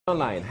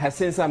Online has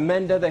since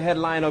amended the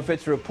headline of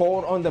its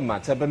report on the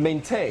matter, but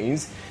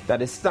maintains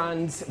that it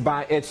stands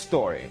by its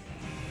story.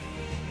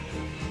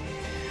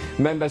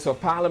 Members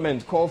of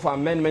Parliament call for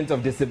amendment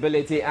of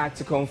Disability Act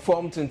to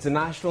conform to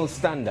international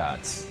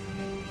standards.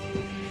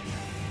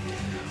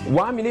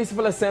 One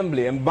municipal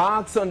assembly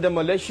embarks on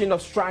demolition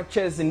of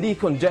structures in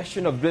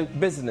decongestion of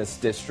business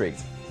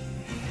district.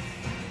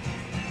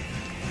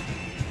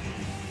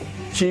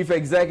 Chief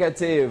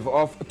Executive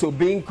of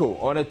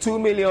Tobinco on a 2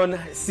 million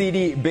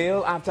CD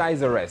bail after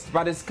his arrest,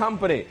 but his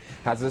company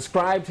has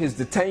described his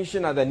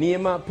detention at the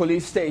Niema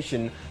police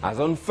station as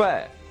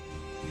unfair.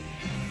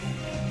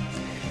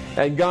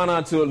 And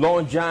Ghana to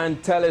launch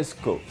giant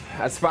telescope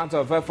as part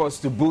of efforts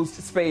to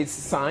boost space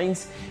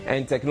science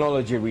and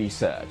technology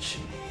research.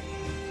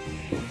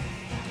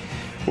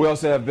 We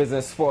also have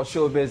business, sports,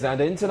 showbiz,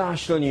 and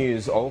international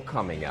news all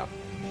coming up.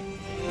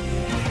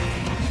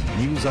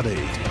 News at 8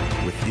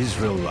 with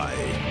Israel Lai.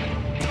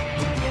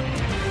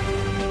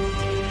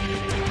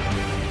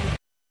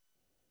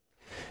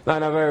 Now,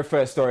 in our very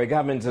first story,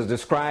 government has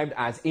described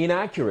as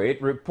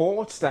inaccurate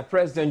reports that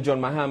President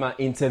John Mahama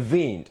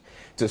intervened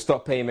to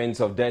stop payments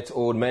of debt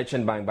owed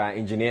Merchant Bank by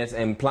Engineers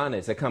and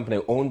Planners, a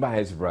company owned by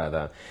his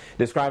brother.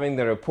 Describing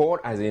the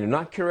report as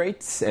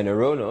inaccurate and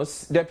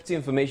erroneous, Deputy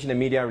Information and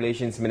Media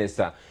Relations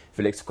Minister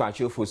Felix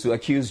Kwakye Ofosu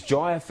accused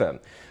Joy FM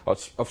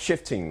of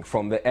shifting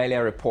from the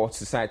earlier reports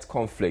to cite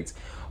conflict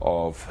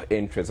of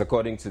interest.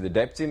 According to the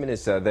Deputy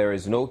Minister, there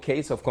is no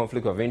case of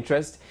conflict of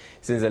interest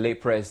since the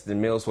late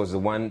President Mills was the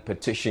one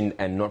petitioned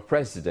and not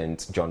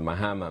President John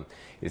Mahama.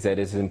 He said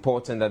it is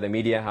important that the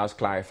media house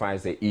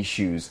clarifies the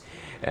issues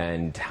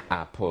and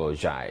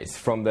apologize.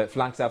 From the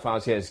Flagstaff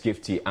House, here is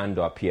Gifty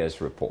Andor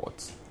Pierce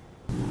reports.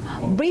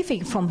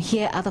 Briefing from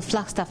here at the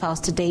Flagstaff House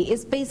today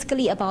is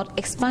basically about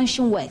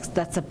expansion works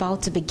that's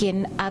about to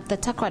begin at the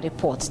Takoradi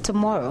Port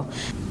tomorrow.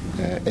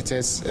 It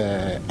is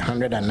a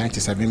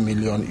 €197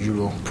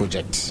 million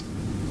project,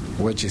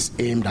 which is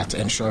aimed at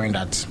ensuring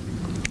that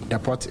the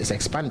port is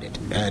expanded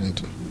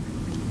and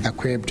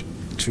equipped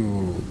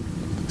to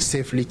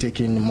safely take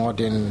in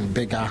modern,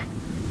 bigger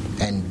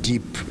and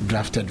deep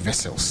drafted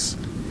vessels.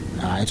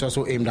 It's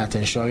also aimed at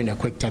ensuring a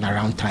quick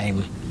turnaround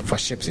time for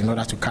ships in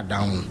order to cut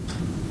down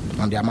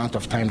on the amount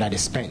of time that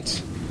is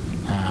spent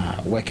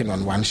working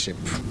on one ship.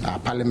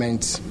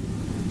 Parliament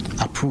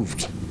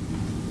approved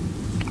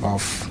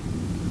of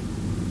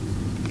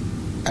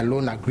a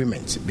loan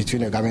agreement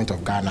between the government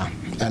of Ghana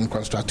and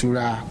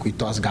Construtora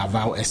Quitos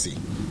Gavao Osei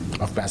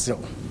of Brazil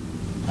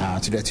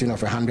to the tune of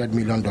 $100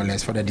 million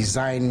for the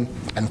design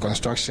and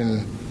construction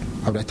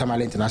of the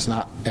Tamale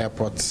International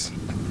Airport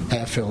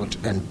airfield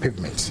and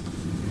pavement.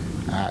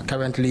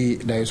 Currently,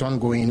 there is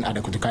ongoing at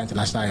the Kotoka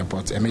International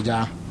Airport a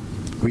major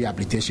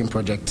rehabilitation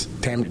project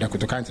termed the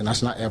Kotoka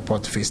International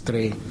Airport Phase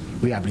 3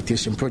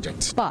 Rehabilitation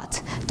Project.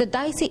 But the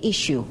dicey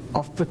issue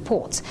of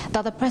reports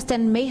that the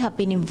president may have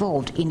been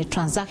involved in a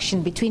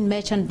transaction between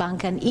Merchant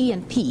Bank and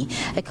E&P,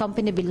 a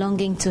company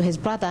belonging to his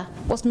brother,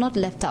 was not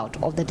left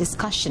out of the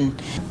discussion.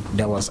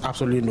 There was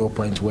absolutely no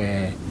point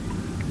where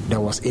there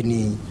was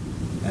any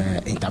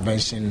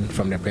intervention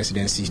from the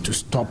presidency to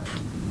stop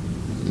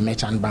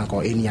Merchant Bank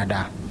or any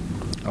other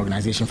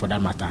organization for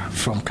that matter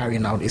from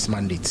carrying out its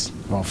mandates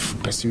of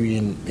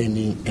pursuing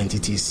any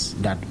entities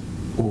that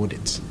owed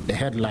it. The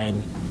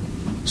headline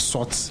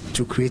sought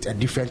to create a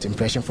different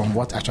impression from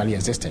what actually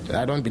existed.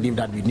 I don't believe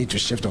that we need to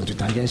shift onto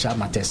tangential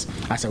matters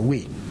as a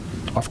way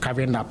of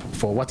covering up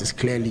for what is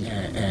clearly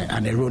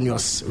an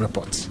erroneous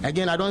report.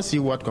 Again, I don't see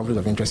what conflict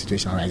of interest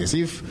situation arises.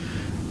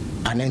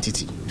 If an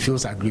entity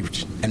feels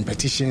aggrieved and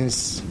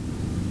petitions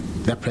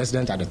the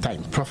president at the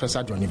time,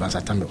 Professor John Evans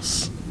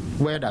Atamils,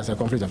 where does a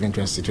conflict of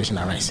interest situation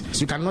arise?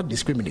 So you cannot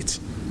discriminate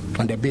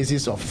on the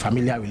basis of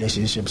familiar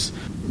relationships.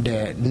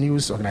 The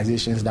news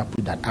organizations that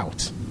put that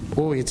out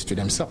owe it to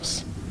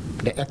themselves.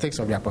 The ethics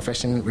of their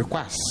profession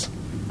requires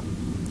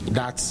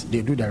that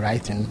they do the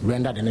right thing,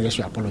 render the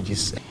necessary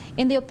apologies.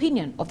 In the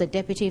opinion of the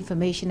Deputy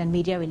Information and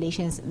Media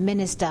Relations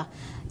Minister,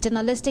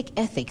 journalistic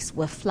ethics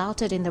were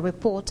flouted in the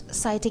report,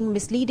 citing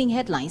misleading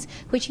headlines,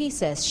 which he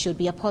says should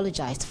be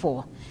apologized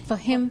for. For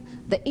him,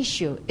 the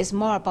issue is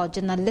more about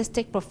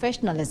journalistic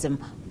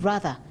professionalism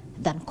rather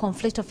than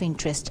conflict of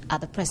interest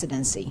at the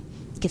presidency.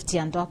 Gifty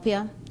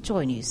Andopia,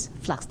 Joy News,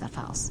 Flagstaff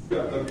House.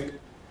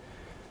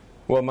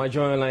 Well, my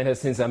Joy Online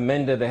has since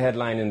amended the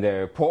headline in the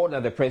report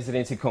that the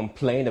presidency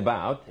complained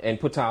about and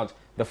put out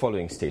the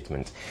following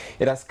statement.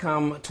 It has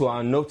come to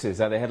our notice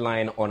that the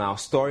headline on our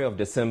story of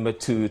December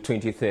 2,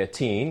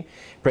 2013,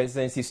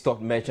 presidency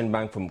stopped Merchant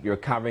Bank from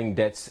recovering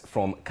debts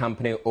from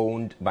company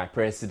owned by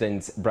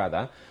president's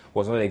brother,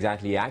 was not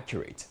exactly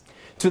accurate.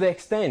 To the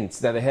extent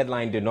that the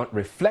headline did not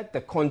reflect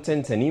the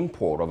content and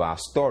import of our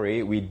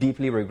story, we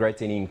deeply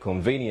regret any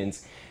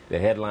inconvenience the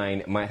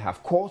headline might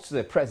have caused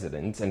the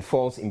president and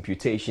false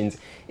imputations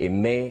it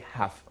may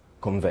have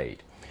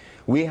conveyed.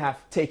 We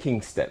have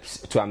taken steps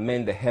to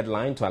amend the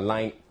headline to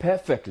align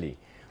perfectly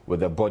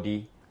with the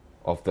body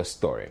of the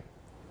story.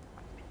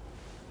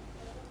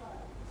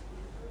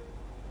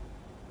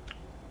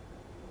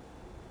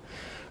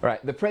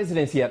 Right, the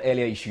presidency had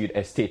earlier issued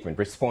a statement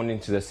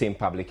responding to the same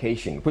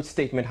publication, which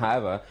statement,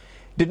 however,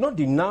 did not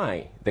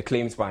deny the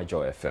claims by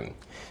Joy FM.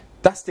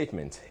 That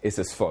statement is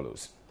as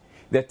follows.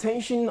 The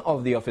attention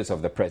of the Office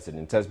of the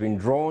President has been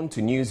drawn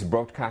to news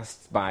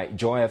broadcasts by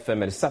Joy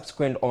FM and a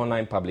subsequent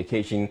online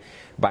publication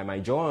by My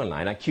Joy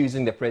Online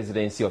accusing the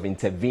presidency of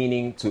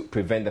intervening to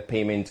prevent the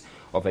payment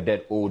of a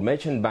debt owed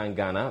Merchant Bank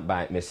Ghana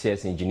by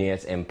Messiah's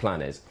engineers and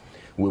planners.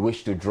 We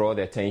wish to draw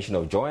the attention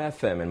of Joy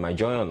FM and My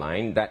Joy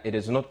Online that it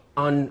is not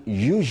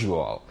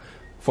unusual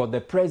for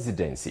the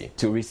presidency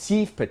to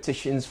receive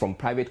petitions from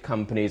private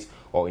companies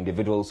or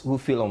individuals who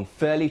feel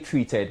unfairly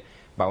treated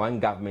by one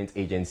government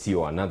agency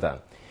or another.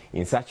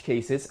 In such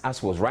cases,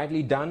 as was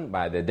rightly done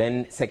by the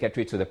then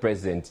Secretary to the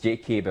President,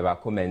 J.K.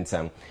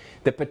 Bebako-Mensah,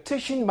 the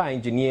petition by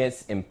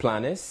engineers and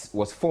planners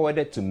was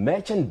forwarded to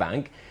Merchant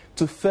Bank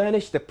to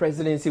furnish the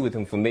presidency with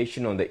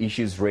information on the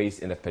issues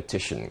raised in the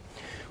petition.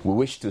 We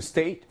wish to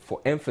state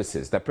for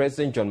emphasis that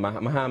President John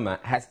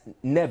Mahama has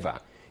never,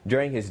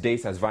 during his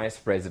days as Vice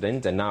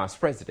President and now as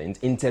President,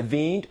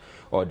 intervened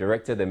or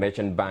directed the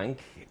Merchant Bank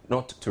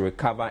not to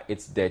recover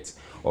its debts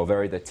or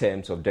vary the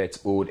terms of debts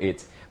owed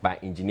it by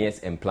engineers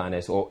and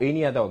planners or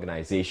any other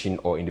organization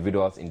or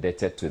individuals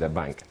indebted to the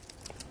bank.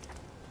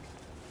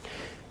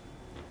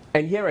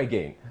 And here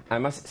again, I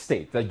must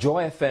state that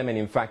Joy FM, and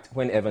in fact,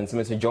 when Evans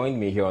Smith joined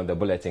me here on the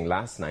bulletin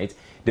last night,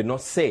 did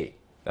not say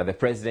that the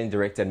President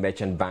directed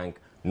Merchant Bank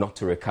not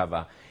to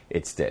recover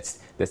its debts.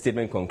 The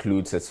statement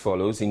concludes as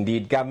follows.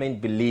 Indeed,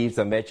 government believes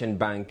the Merchant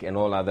Bank and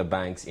all other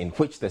banks in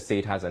which the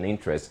state has an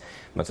interest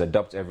must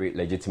adopt every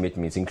legitimate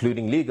means,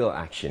 including legal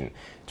action,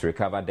 to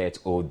recover debts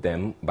owed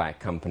them by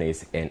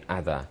companies and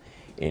other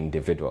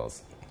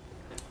individuals.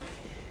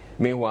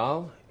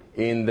 Meanwhile,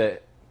 on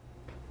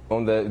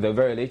the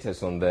very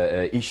latest on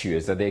the issue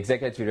is that the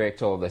Executive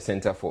Director of the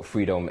Center for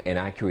Freedom and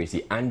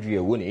Accuracy, Andrea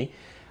Wuni,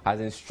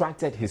 has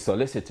instructed his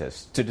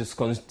solicitors to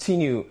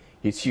discontinue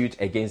his suit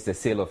against the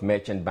sale of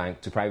Merchant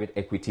Bank to private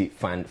equity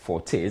fund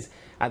Fortis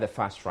at the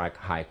fast-track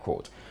High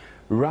Court.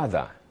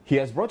 Rather, he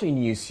has brought a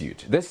new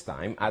suit, this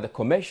time at the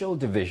Commercial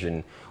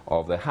Division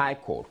of the High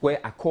Court,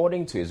 where,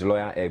 according to his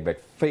lawyer Egbert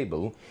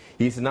Fable,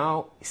 he is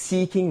now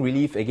seeking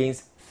relief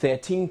against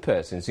 13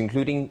 persons,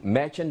 including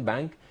Merchant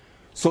Bank,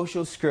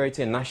 Social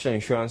Security and National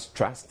Insurance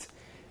Trust,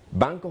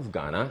 Bank of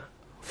Ghana,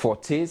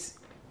 Fortis,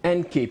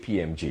 and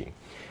KPMG.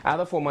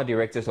 Other former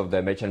directors of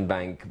the Merchant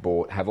Bank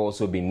Board have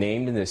also been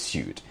named in the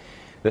suit.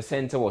 The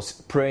centre was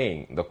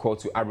praying the court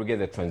to abrogate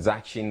the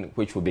transaction,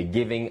 which will be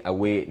giving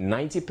away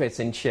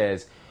 90%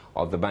 shares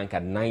of the bank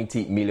at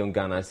 90 million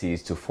Ghana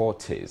cedis to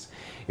Fortis.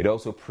 It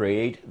also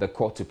prayed the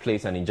court to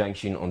place an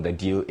injunction on the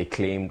deal it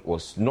claimed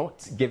was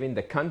not giving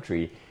the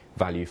country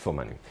value for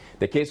money.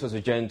 The case was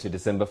adjourned to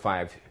December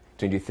 5,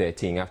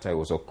 2013, after it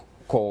was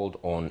called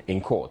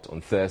in court on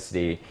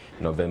Thursday,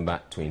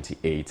 November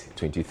 28,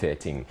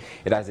 2013.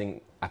 It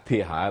doesn't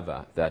appear,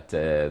 however, that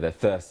the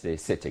Thursday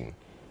sitting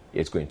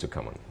is going to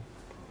come on.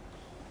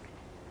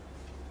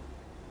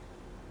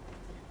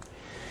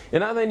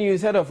 In other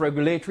news, Head of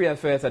Regulatory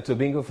Affairs at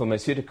Tobinco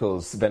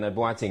Pharmaceuticals, Bernard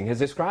Boateng, has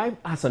described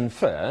as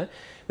unfair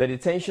the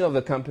detention of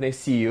the company's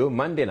CEO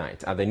Monday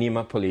night at the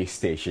Nima police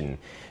station.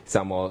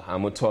 Samuel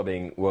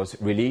Amutobing was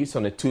released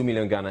on a 2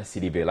 million Ghana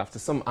cedi bail after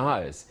some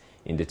hours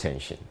in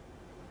detention.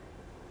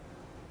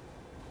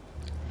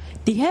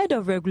 The head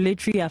of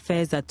regulatory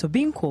affairs at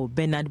Tobinco,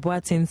 Bernard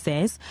Boateng,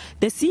 says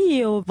the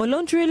CEO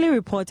voluntarily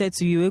reported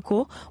to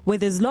UECO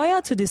with his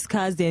lawyer to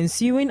discuss the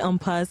ensuing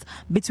impasse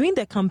between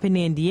the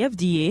company and the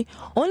FDA,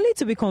 only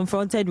to be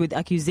confronted with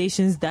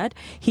accusations that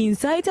he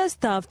incited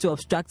staff to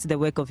obstruct the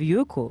work of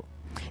UECO.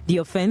 The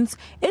offence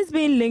is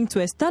being linked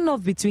to a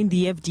standoff between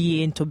the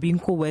FDA and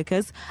Tobinco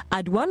workers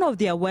at one of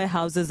their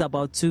warehouses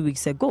about 2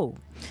 weeks ago.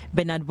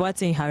 Bernard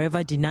Boateng,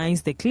 however,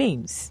 denies the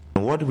claims.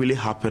 What really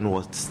happened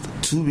was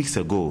 2 weeks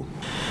ago,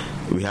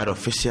 we had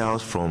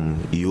officials from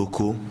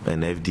UECO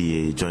and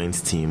FDA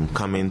joint team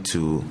coming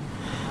to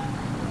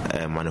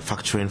a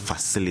manufacturing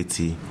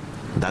facility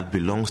that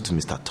belongs to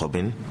Mr.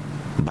 Tobin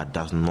but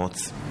does not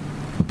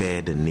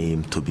bear the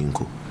name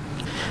Tobinco.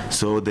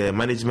 So the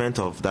management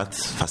of that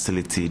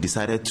facility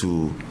decided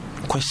to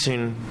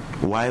question,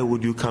 why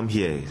would you come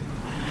here?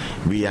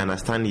 We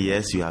understand,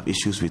 yes, you have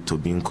issues with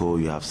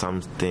Tobinco, you have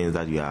some things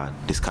that you are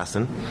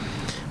discussing,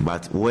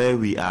 but where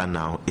we are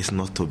now is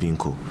not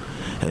Tobinco.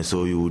 And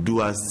so you will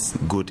do us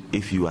good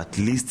if you at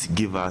least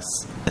give us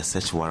a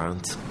search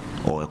warrant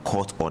or a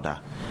court order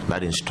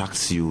that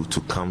instructs you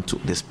to come to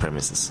this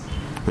premises,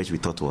 which we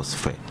thought was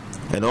fair.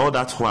 And all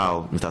that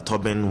while, Mr.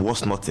 Tobin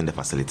was not in the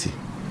facility.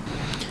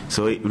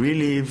 So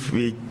really, if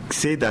we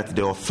say that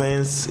the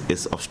offense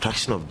is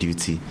obstruction of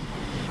duty,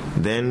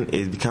 then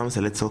it becomes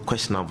a little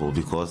questionable,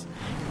 because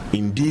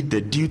indeed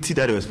the duty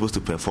that they were supposed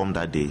to perform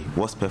that day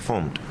was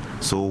performed.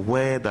 So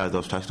where does the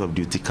obstruction of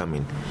duty come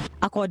in?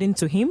 According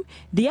to him,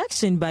 the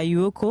action by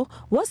UECO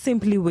was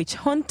simply witch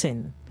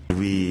hunting.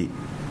 We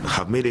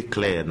have made it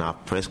clear in our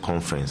press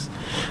conference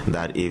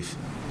that if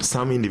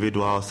some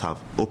individuals have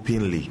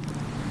openly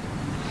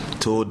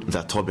told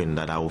the Tobin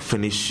that I will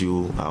finish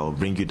you, I will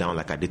bring you down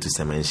like I did to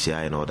Sementia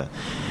and all that,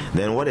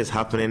 then what is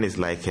happening is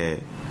like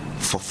a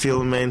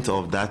fulfillment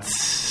of that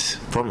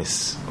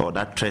promise or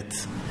that threat.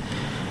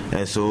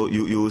 And so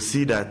you will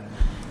see that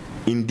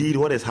indeed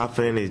what is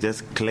happening is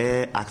just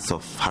clear acts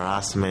of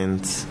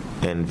harassment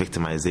and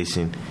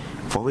victimization,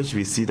 for which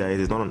we see that it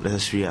is not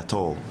necessary at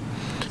all.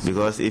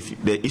 Because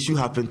if the issue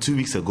happened 2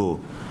 weeks ago,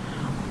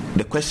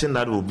 the question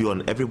that will be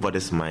on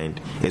everybody's mind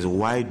is,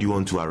 why do you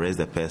want to arrest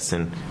the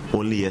person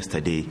only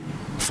yesterday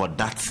for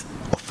that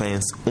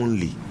offense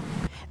only?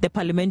 The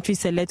Parliamentary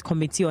Select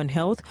Committee on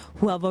Health,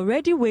 who have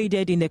already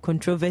waded in the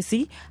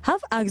controversy,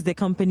 have asked the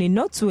company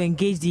not to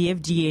engage the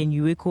FDA and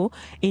UECO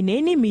in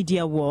any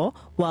media war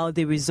while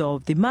they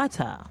resolve the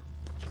matter.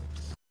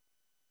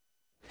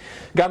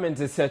 Government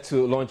is set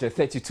to launch a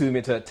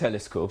 32-meter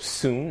telescope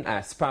soon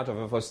as part of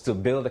efforts to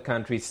build the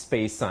country's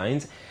space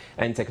science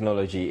and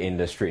technology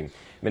industry.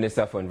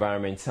 Minister for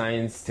Environment,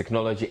 Science,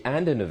 Technology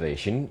and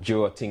Innovation,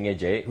 Joe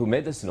Otingeje, who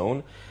made this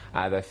known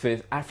at the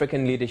 5th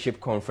African Leadership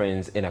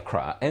Conference in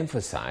Accra,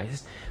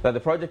 emphasized that the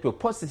project will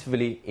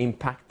positively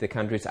impact the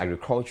country's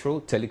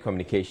agricultural,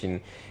 telecommunication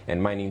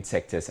and mining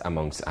sectors,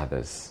 amongst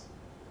others.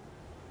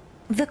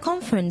 The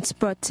conference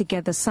brought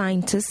together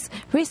scientists,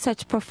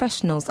 research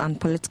professionals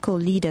and political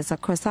leaders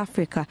across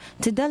Africa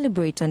to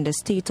deliberate on the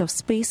state of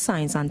space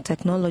science and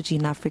technology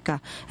in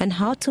Africa and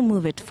how to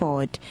move it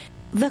forward.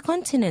 The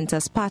continent,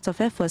 as part of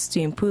efforts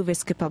to improve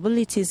its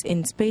capabilities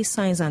in space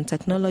science and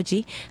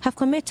technology, have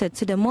committed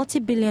to the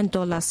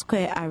multi-billion-dollar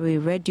Square Array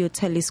Radio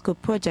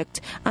Telescope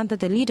project under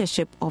the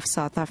leadership of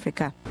South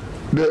Africa.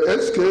 The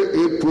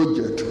SKA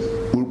project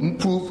will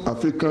improve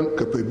African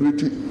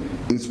capability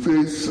in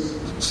space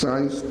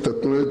science,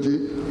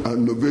 technology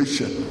and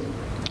innovation.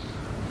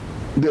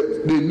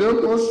 The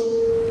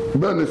enormous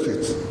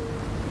benefits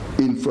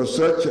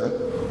infrastructure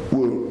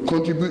will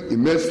contribute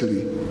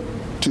immensely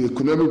to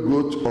economic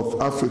growth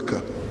of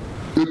Africa.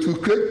 It will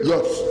create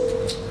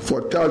jobs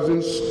for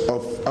thousands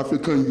of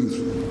African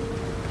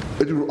youth.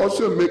 It will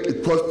also make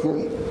it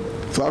possible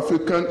for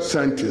African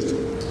scientists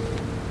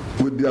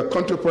with their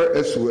counterparts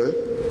elsewhere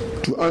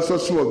to answer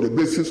some of the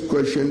basic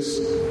questions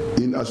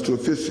in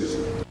astrophysics.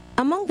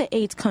 Among the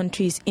 8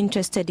 countries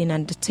interested in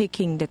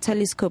undertaking the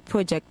telescope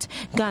project,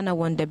 Ghana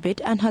won the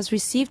bid and has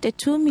received a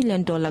 $2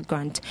 million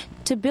grant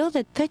to build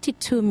a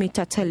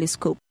 32-meter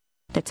telescope.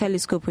 The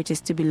telescope, which is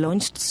to be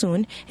launched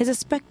soon, is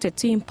expected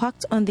to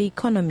impact on the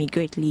economy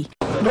greatly.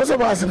 Those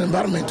of us in the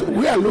environment,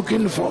 we are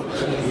looking for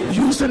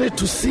using it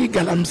to see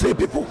Galamsey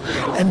people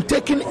and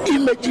taking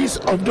images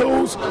of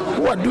those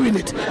who are doing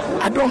it.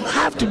 I don't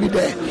have to be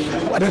there,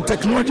 but the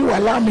technology will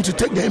allow me to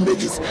take the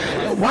images.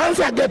 Once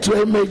I get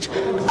to an image,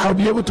 I'll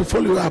be able to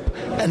follow up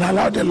and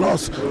allow the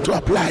laws to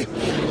apply.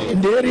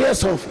 In the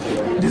areas of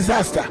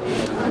disaster,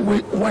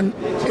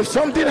 if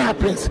something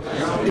happens,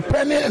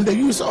 depending on the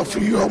use of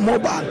your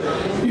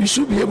mobile, you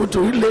should be able to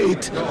relay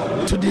it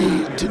to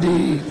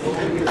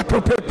the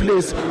appropriate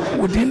place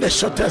within the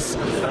shortest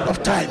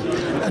of time.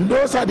 And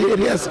those are the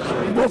areas,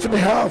 both the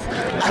health,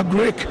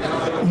 agric,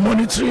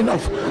 monitoring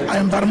of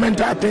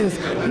environmental things,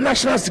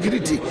 national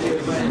security,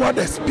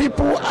 borders.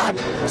 People are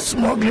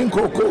smuggling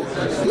cocoa,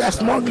 they are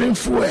smuggling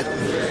fuel.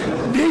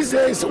 These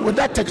days, with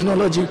that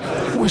technology,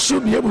 we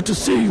should be able to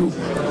see you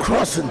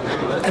crossing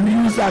and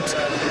use that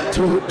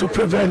to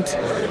prevent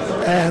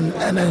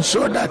and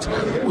ensure that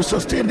we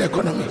sustain the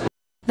economy.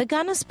 The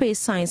Ghana Space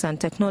Science and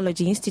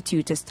Technology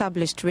Institute,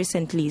 established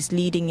recently, is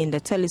leading in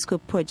the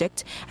telescope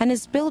project and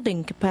is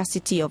building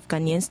capacity of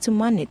Ghanaians to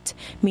man it.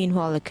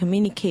 Meanwhile, a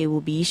communique will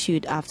be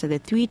issued after the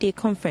 3-day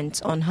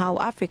conference on how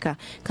Africa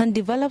can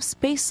develop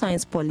space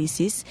science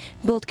policies,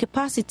 build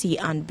capacity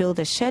and build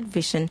a shared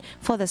vision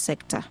for the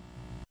sector.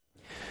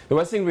 The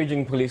Western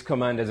Region Police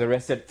Command has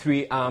arrested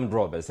 3 armed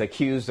robbers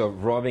accused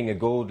of robbing a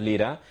gold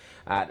leader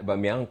at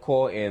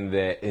Bamianko in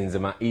the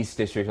Nzema East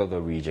District of the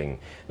region.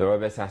 The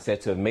robbers are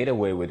said to have made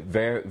away with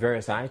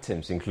various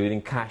items,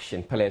 including cash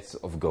and pellets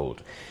of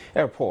gold.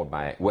 A report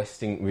by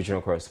Western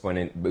Regional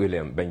Correspondent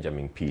William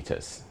Benjamin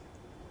Peters.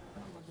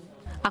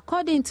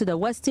 According to the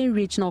Western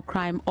Regional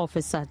Crime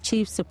Officer,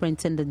 Chief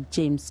Superintendent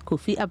James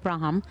Kofi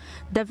Abraham,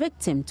 the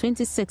victim,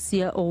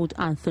 26-year-old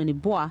Anthony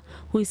Boa,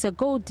 who is a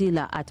gold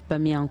dealer at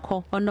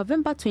Bamianko, on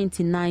November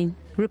 29,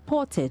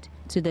 reported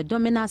to the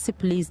Dominasi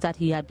police that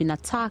he had been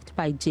attacked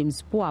by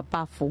James Boa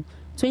Bafo,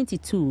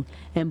 22,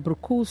 and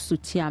Bruku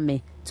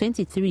Sutiame,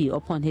 23,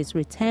 upon his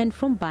return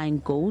from buying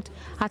gold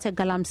at a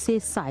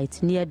Galamsey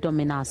site near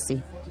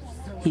Dominasi.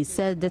 He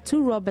said the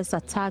 2 robbers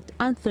attacked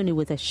Anthony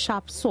with a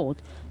sharp sword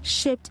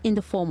shaped in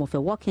the form of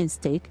a walking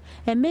stick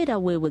and made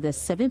away with the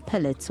 7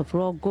 pellets of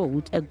raw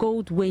gold, a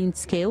gold weighing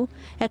scale,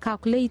 a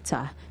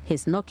calculator,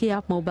 his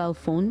Nokia mobile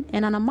phone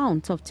and an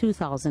amount of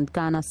 2,000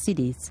 Ghana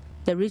cedis.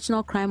 The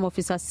regional crime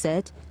officer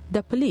said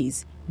the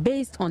police,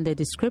 based on the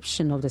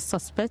description of the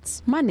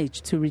suspects,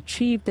 managed to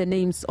retrieve the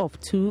names of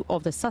 2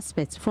 of the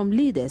suspects from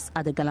leaders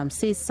at the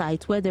Galamsey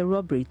site where the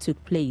robbery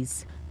took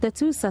place. The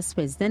 2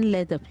 suspects then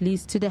led the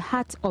police to the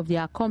hut of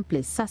their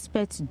accomplice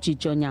suspect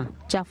Jijonya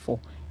Jaffo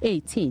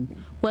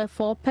 18, where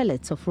 4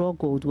 pellets of raw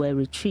gold were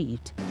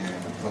retrieved.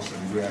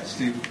 We are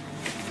still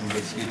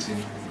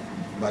investigating,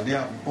 but they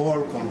have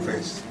all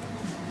confessed,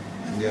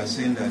 and they are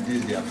saying that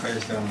this is their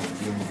first time of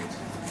doing it.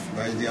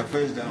 But it's their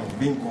first time of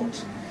being caught,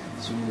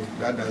 so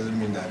that doesn't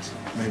mean that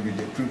maybe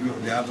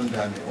they haven't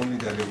done it, only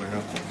that they were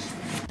not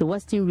caught. The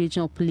Western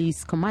Regional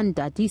Police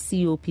Commander,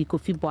 DCOP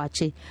Kofi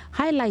Boache,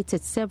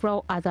 highlighted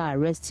several other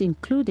arrests,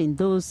 including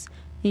those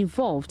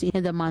involved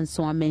in the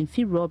Mansoa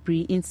Menfi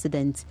robbery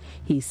incident.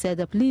 He said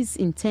the police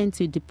intend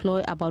to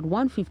deploy about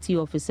 150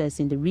 officers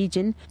in the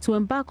region to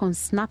embark on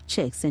snap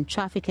checks and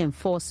traffic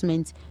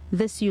enforcement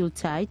this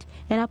Yuletide,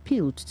 and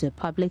appealed to the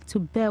public to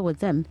bear with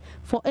them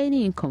for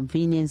any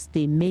inconvenience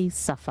they may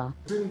suffer.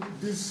 I think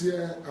this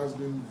year has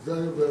been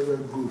very, very,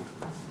 very good.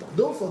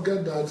 Don't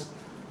forget that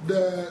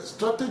the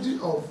strategy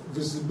of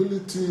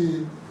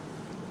visibility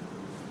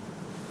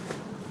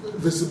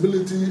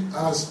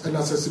and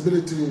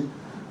accessibility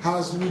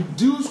has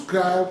reduced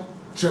crime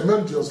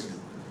tremendously.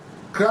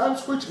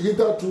 Crimes which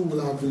hitherto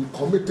will have been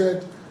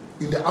committed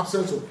in the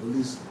absence of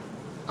police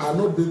are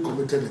not being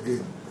committed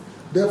again.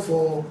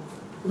 Therefore,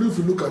 if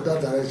you look at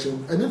that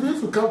direction, and even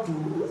if you come to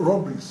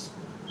robberies,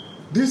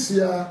 this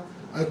year,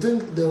 I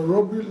think the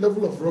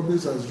level of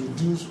robberies has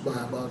reduced by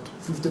about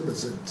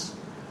 50%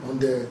 on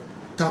the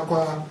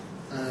Takwa,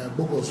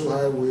 Bogoso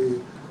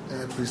Highway,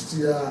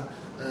 Prestia,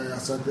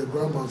 Asante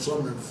Gram,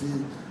 Mansoa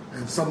Menfi,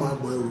 and Samar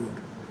Boy Road.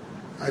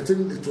 I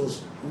think it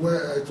was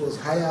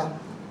higher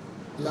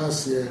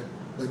last year,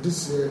 but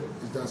this year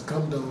it has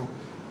come down,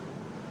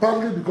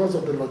 partly because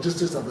of the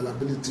logistics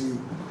availability,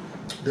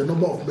 the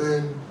number of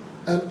men,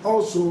 and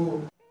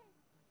also.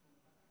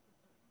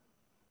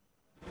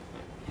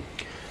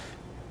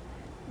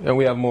 And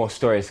we have more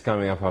stories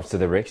coming up after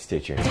the break. Stay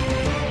tuned.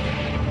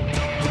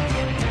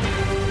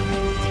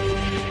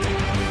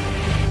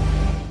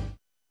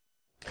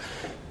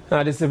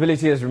 Now,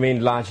 disability has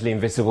remained largely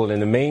invisible in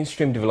the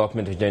mainstream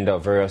development agenda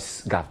of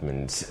various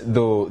governments.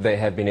 Though there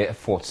have been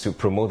efforts to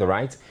promote the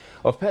rights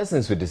of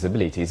persons with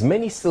disabilities,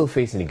 many still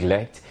face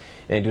neglect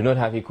and do not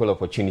have equal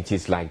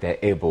opportunities like their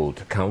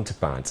abled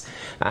counterparts.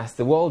 As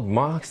the world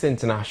marks the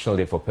International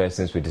Day for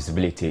Persons with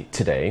Disability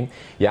today,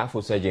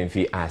 Osei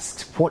Jemfi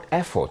asked what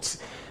efforts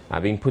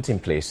are being put in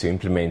place to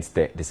implement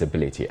the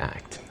Disability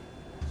Act.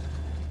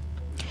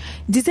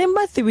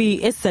 December 3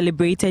 is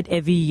celebrated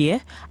every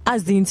year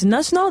as the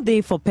International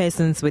Day for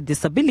Persons with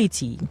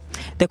Disability.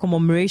 The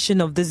commemoration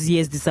of this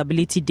year's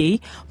Disability Day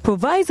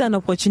provides an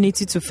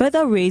opportunity to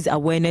further raise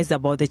awareness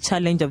about the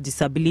challenge of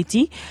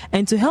disability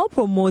and to help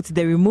promote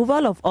the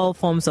removal of all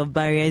forms of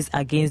barriers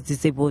against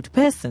disabled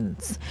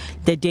persons.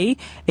 The day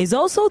is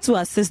also to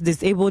assist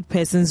disabled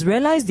persons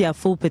realize their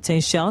full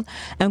potential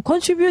and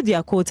contribute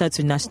their quota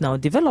to national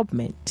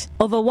development.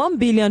 Over 1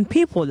 billion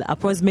people,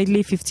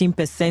 approximately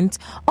 15%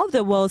 of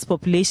the world's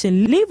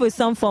population, live with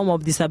some form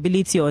of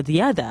disability or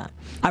the other.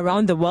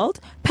 Around the world,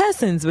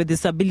 persons with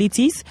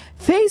disabilities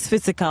face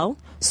physical,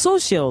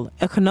 social,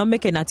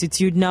 economic and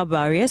attitudinal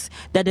barriers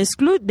that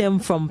exclude them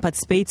from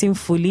participating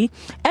fully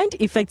and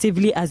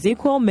effectively as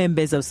equal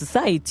members of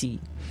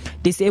society.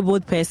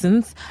 Disabled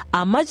persons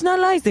are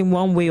marginalized in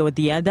one way or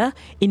the other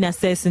in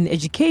accessing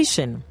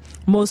education.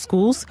 Most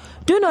schools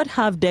do not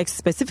have desks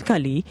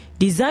specifically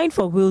designed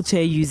for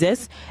wheelchair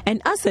users, and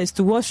access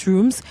to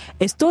washrooms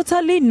is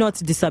totally not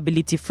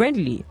disability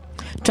friendly.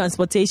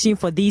 Transportation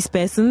for these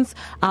persons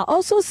are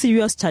also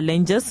serious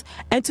challenges,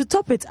 and to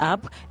top it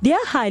up, they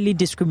are highly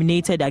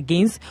discriminated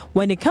against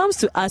when it comes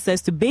to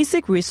access to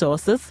basic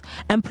resources,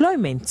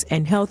 employment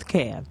and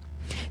healthcare.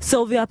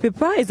 Sylvia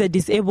Pipra is a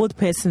disabled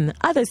person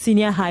at the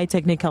Senior High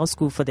Technical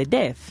School for the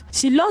Deaf.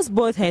 She lost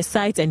both her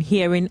sight and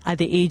hearing at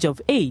the age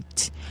of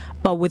 8.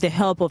 But with the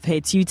help of her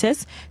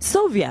tutors,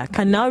 Sylvia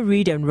can now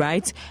read and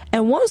write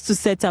and wants to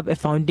set up a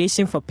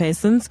foundation for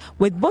persons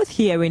with both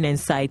hearing and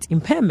sight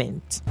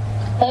impairment.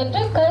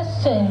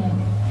 Education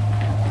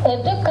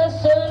is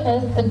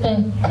the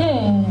big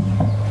king.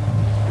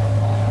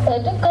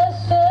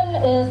 Education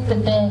is the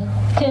big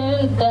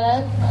king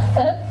that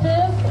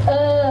active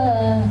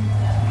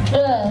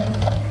does.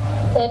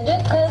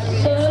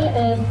 Education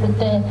is the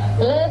big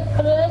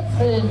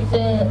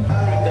president.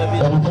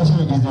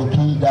 Education is the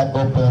key that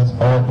opens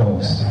all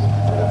doors.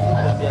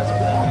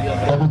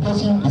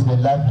 Education is the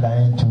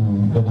lifeline to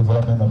the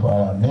development of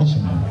our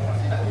nation.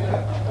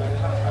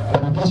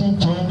 Education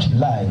changes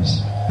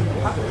lives.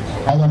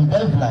 I am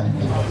deafblind,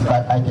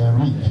 but I can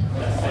read,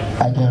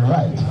 I can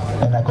write,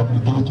 and I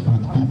communicate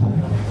with people.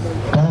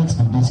 Thanks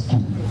to this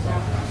key,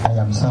 I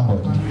am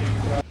somebody.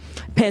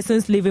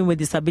 Persons living with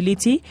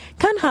disability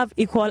can have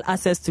equal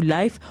access to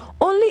life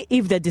only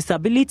if the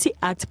Disability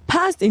Act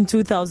passed in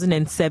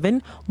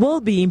 2007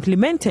 will be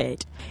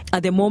implemented.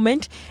 At the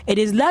moment, it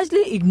is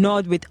largely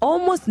ignored, with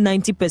almost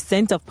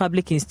 90% of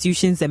public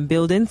institutions and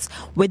buildings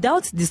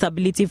without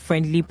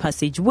disability-friendly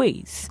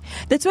passageways.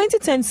 The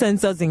 2010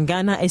 census in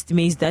Ghana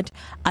estimates that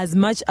as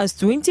much as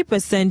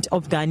 20%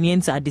 of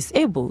Ghanaians are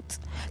disabled.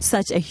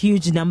 Such a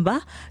huge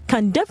number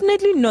can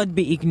definitely not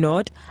be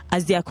ignored,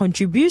 as their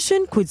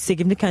contribution could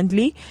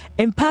significantly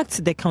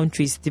impact the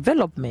country's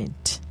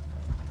development.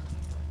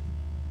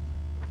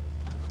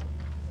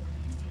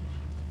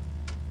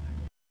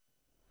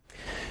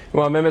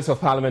 Well, members of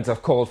Parliament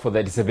have called for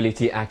the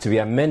Disability Act to be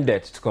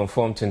amended to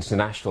conform to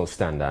international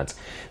standards.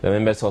 The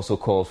members also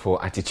called for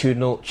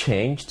attitudinal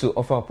change to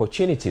offer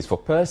opportunities for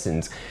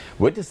persons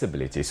with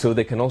disabilities so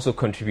they can also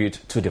contribute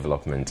to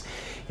development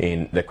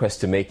in the quest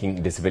to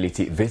making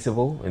disability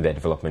visible in the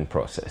development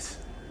process.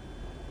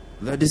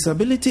 The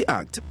Disability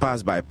Act,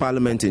 passed by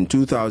Parliament in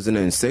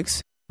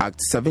 2006,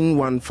 Act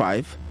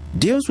 715,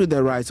 deals with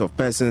the rights of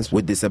persons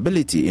with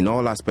disability in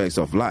all aspects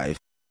of life.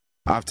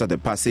 After the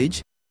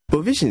passage,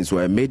 provisions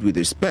were made with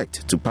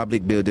respect to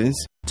public buildings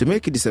to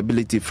make it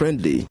disability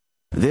friendly.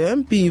 The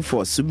MP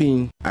for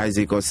Subin,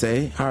 Isaac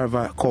Osei,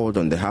 however, called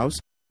on the House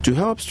to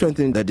help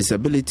strengthen the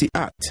Disability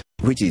Act,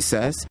 which he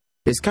says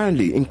is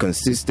currently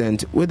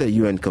inconsistent with the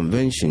UN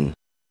Convention.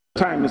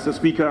 Time, Mr.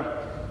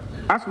 Speaker,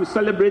 as we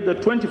celebrate the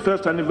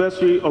 21st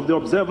anniversary of the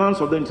observance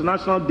of the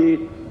International Day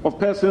of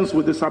Persons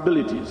with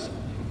Disabilities,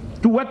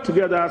 to work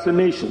together as a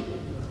nation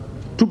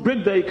to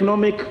break the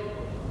economic,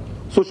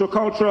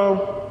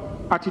 socio-cultural,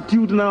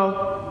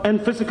 attitudinal and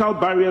physical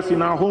barriers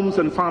in our homes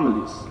and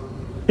families,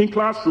 in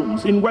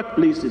classrooms, in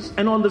workplaces,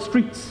 and on the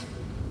streets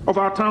of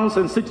our towns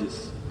and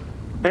cities,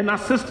 and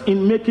assist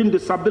in making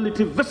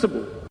disability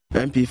visible.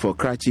 MP for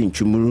Krachi in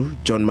Chumuru,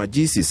 John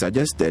Majisi,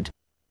 suggested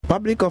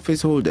public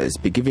office holders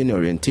be given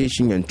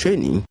orientation and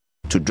training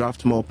to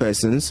draft more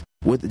persons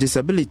with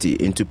disability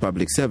into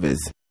public service.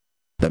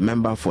 The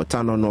member for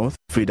Tano North,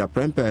 Frida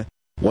Prempe,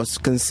 was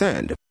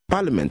concerned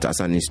Parliament as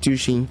an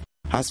institution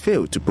has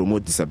failed to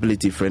promote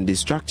disability-friendly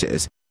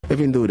structures,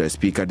 even though the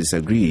Speaker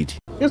disagreed.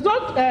 It's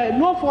not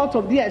no fault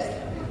of theirs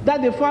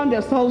that they found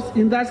themselves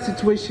in that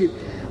situation.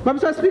 But,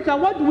 Mr. Speaker,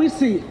 what do we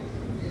see?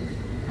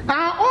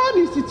 Our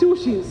own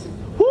institutions,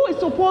 who is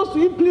supposed to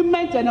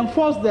implement and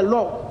enforce the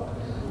law,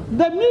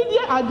 the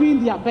media are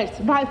doing their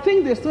best, but I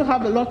think they still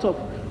have a lot of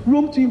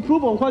room to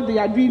improve on what they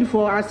are doing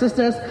for our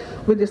sisters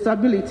with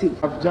disability.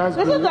 I've just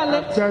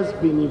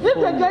been informed. If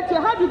they get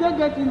here, how do they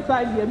get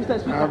inside here, Mr.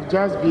 Speaker? I've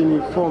just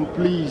been informed,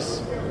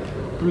 please.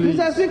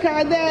 Mr.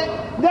 Speaker,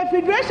 the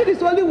Federation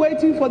is only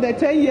waiting for the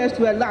 10 years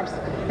to elapse,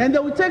 and they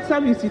will take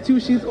some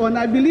institutions on.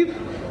 I believe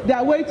they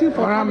are waiting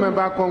for... I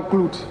member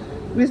conclude.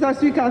 Mr.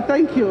 Speaker,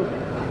 thank you.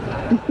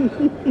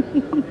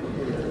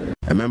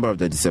 A member of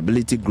the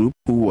disability group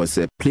who was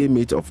a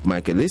playmate of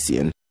Michael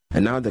Essien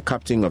and now the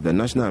captain of the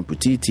national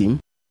amputee team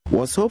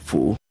was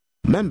hopeful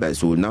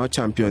members will now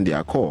champion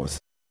their cause.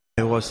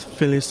 I was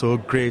feeling so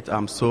great.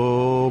 I'm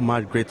so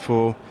much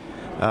grateful.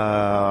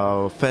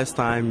 First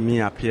time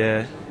me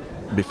appear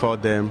before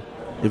them.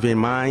 Even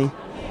my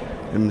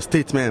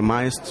statement,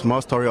 my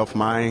small story of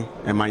mine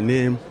and my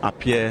name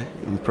appear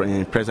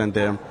in present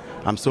them.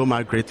 I'm so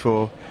much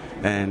grateful.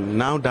 And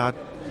now that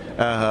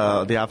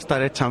they have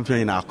started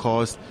championing our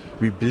cause,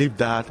 we believe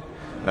that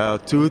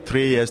 2-3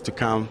 years to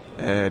come,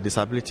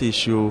 disability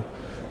issue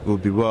will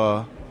be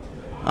well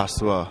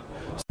as well.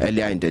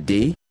 Earlier in the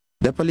day,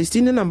 the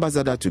Palestinian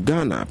ambassador to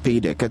Ghana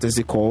paid a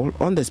courtesy call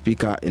on the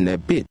Speaker in a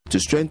bid to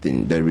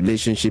strengthen the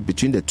relationship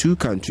between the two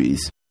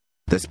countries.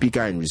 The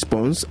Speaker, in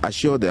response,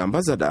 assured the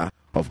ambassador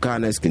of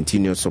Ghana's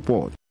continued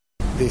support.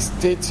 The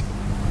state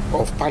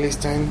of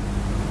Palestine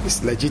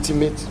is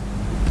legitimate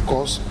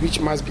cause which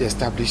must be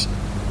established,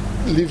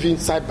 living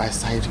side by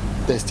side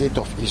the state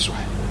of Israel.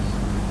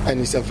 And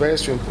it's a very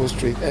simple,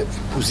 straight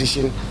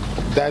position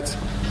that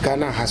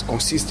Ghana has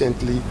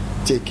consistently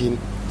taken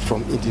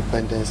from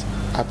independence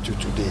up to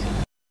today.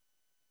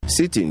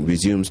 Sitting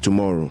resumes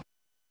tomorrow.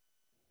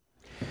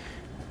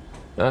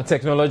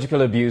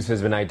 Technological abuse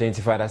has been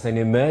identified as an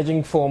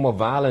emerging form of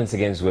violence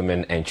against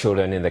women and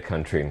children in the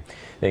country.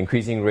 The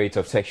increasing rate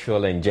of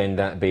sexual and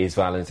gender-based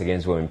violence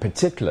against women,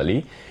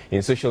 particularly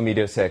in social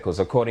media circles,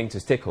 according to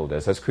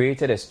stakeholders, has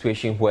created a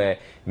situation where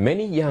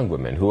many young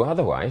women who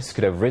otherwise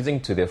could have risen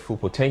to their full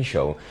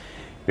potential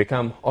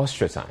become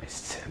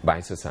ostracized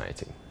by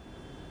society.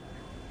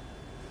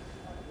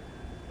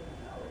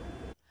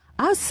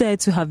 Are said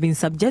to have been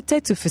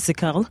subjected to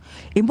physical,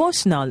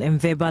 emotional and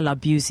verbal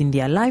abuse in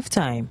their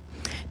lifetime.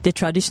 The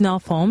traditional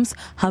forms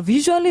have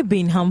usually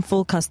been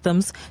harmful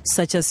customs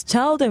such as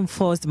child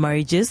enforced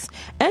marriages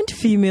and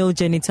female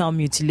genital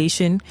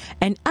mutilation,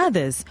 and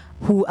others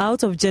who,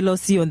 out of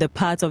jealousy on the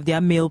part of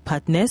their male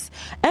partners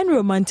and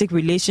romantic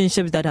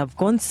relationships that have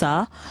gone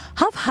sour,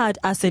 have had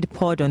acid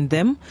poured on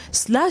them,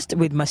 slashed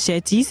with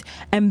machetes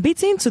and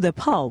beaten to the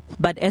pulp.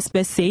 But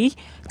experts say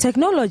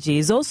technology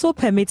is also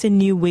permitting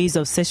new ways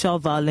of sexual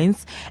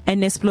violence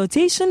and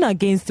exploitation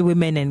against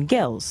women and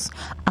girls.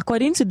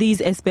 According to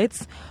these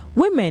experts,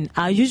 women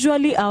are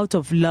usually out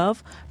of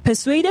love,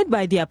 persuaded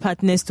by their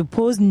partners to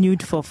pose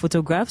nude for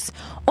photographs,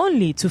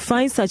 only to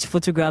find such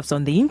photographs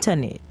on the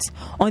internet.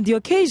 On the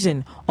occasion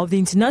of the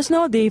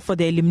International Day for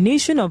the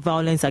Elimination of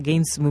Violence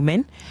Against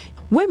Women,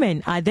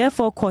 women are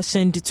therefore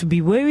cautioned to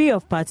be wary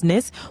of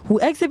partners who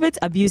exhibit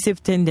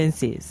abusive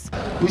tendencies.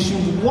 We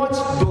should watch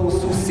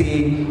those who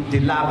say they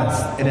love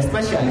us, and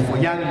especially for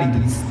young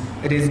ladies,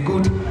 it is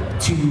good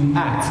to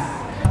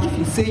act. If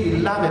you say you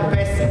love a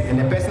person and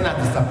the person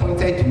has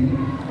disappointed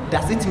you,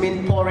 does it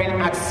mean pouring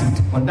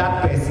acid on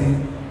that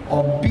person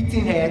or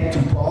beating her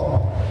to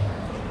pulp?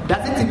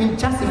 Does it even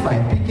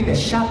justify picking a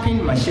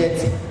sharpened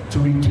machete to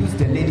reduce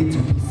the lady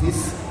to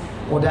pieces?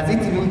 Or does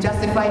it even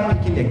justify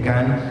picking a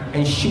gun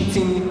and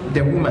shooting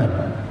the woman?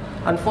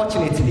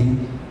 Unfortunately,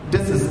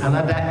 this is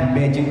another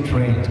emerging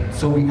trend.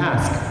 So we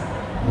ask,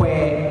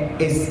 where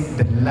is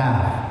the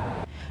love?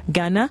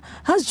 Ghana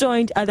has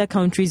joined other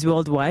countries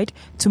worldwide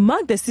to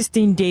mark the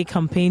 16-day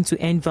campaign to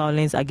end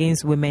violence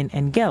against women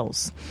and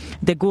girls.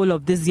 The goal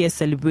of this year's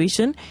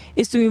celebration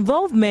is to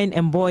involve men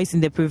and boys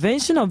in the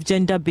prevention of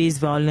gender-based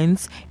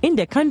violence in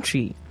the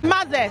country.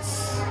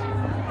 Mothers,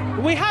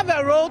 we have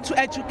a role to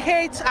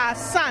educate our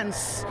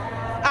sons,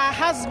 our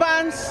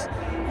husbands,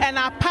 and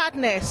our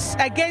partners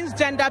against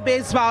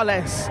gender-based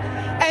violence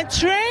and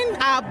train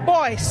our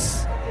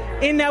boys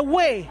in a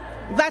way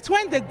that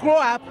when they grow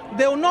up,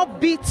 they will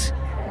not beat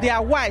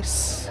their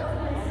wives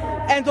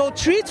and they'll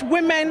treat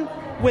women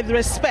with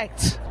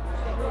respect.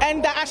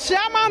 And the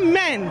Ashama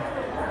men,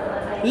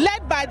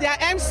 led by their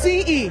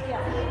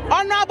MCE,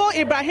 Honorable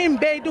Ibrahim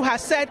Beidu,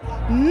 has said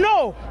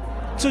no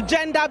to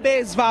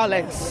gender-based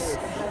violence.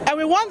 And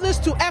we want this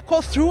to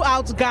echo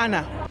throughout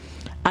Ghana.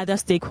 Other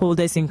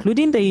stakeholders,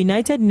 including the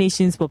United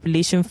Nations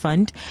Population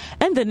Fund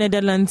and the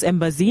Netherlands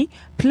Embassy,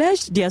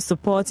 pledged their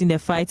support in the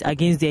fight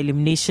against the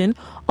elimination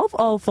of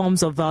all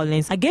forms of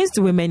violence against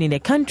women in the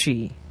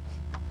country.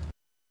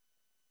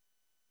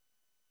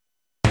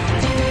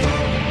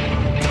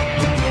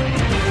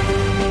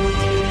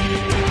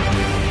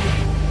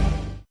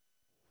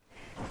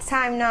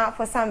 Time now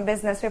for some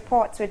business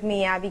reports with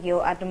me,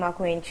 Abigail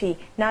Adumakuenchi.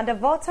 Now, the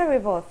Volta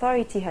River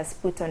Authority has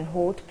put on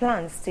hold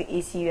plans to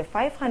issue a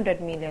 $500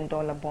 million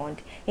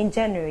bond in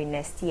January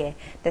next year.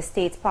 The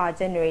state power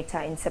generator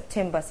in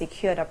September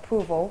secured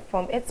approval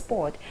from its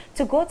board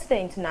to go to the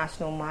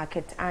international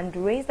market and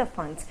raise the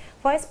funds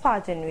for its power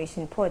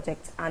generation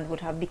project and would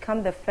have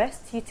become the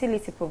first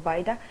utility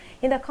provider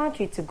in the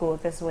country to go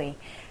this way.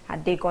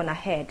 Had they gone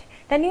ahead,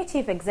 the new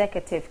chief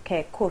executive,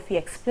 Ke Kofi,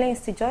 explains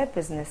to Joy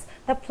Business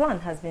the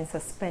plan has been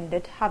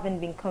suspended, having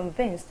been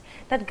convinced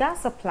that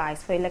gas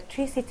supplies for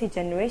electricity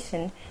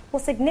generation will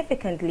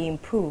significantly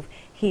improve.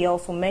 He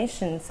also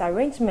mentions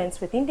arrangements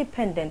with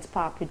independent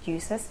power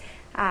producers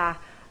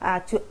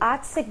to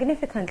add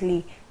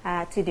significantly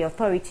to the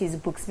authority's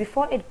books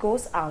before it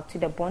goes out to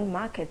the bond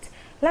market.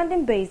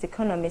 London-based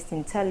Economist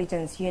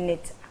Intelligence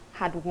Unit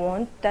had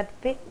warned that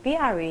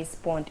BRA's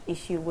bond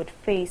issue would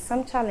face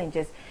some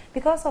challenges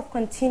because of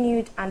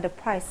continued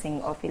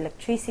underpricing of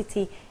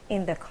electricity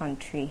in the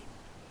country.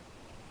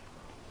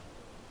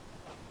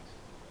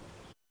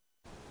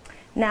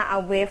 Now,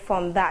 away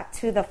from that,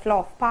 to the floor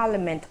of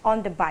Parliament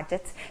on the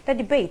budget, the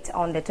debate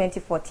on the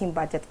 2014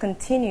 budget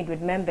continued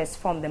with members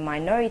from the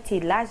minority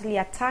largely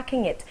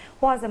attacking it,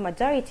 whilst the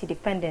majority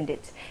defended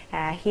it.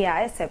 Here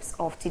are excerpts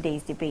of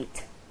today's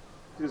debate.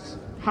 It is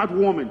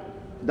heartwarming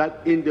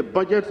that in the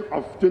budget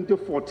of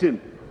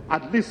 2014,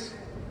 at least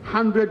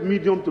 100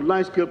 medium to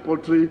large-scale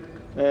poultry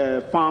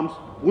farms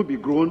will be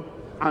grown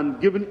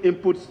and given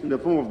inputs in the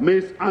form of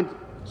maize and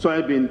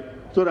soybean,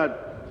 so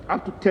that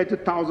up to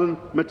 30,000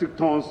 metric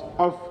tons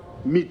of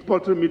meat,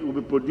 poultry meat, will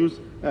be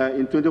produced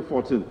in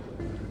 2014.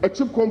 A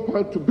chip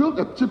compound, to build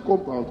a chip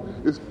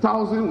compound is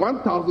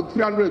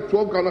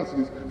 1,312 Ghana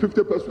cedis,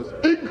 50 pesos.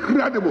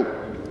 Incredible.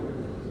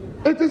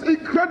 It is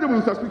incredible,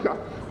 Mr. Speaker.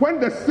 When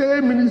the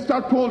same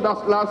minister told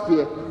us last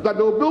year that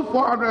they will build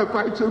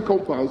 405 chip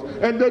compounds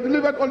and they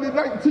delivered only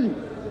 19,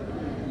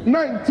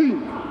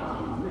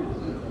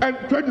 and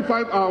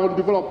 25 are on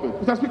development.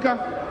 Mr. Speaker,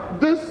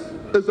 this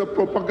is a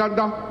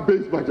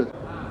propaganda-based budget.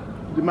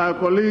 My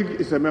colleague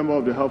is a member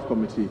of the Health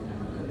Committee.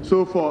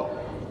 So for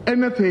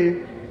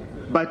anything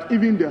but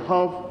even the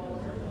Health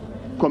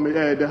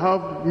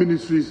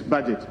Ministry's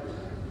budget,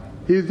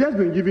 he's just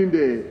been given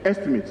the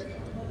estimate.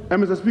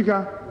 And Mr.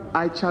 Speaker,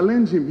 I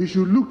challenge him, he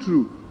should look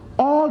through.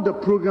 All the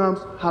programs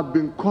have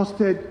been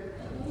costed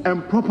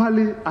and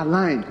properly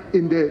aligned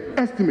in the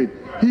estimate.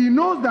 He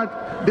knows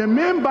that the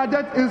main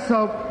budget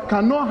itself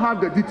cannot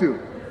have the detail.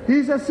 He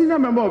is a senior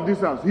member of this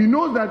House. He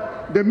knows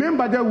that the main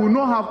budget will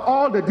not have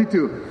all the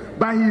detail,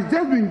 but he's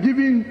just been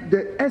giving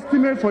the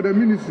estimate for the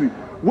ministry,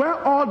 where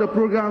all the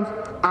programs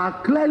are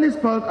clearly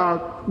spelled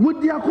out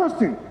with their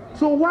costing.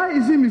 So why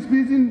is he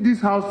misleading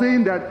this House,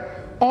 saying that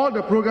all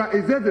the program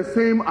is just the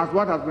same as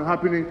what has been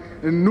happening,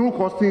 and no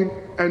costing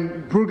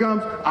and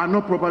programs are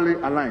not properly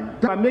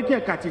aligned? By making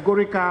a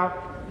categorical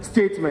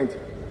statement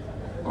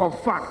of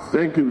facts,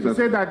 thank you, to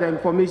say that the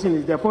information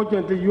is there.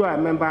 Fortunately, you are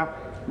a member.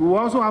 We will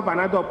also have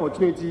another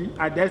opportunity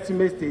at the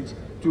estimate stage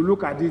to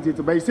look at this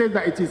data. But he says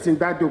that it is in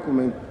that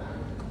document.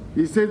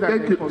 He says that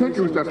thank you,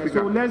 Mr. Speaker.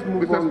 So let's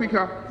move Mr. on.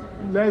 Speaker,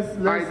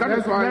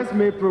 Let's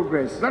make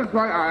progress. That's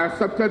why I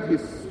accepted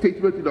his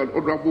statement in an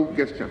honorable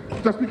gesture.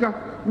 Mr.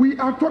 Speaker, we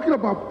are talking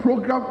about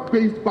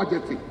program-based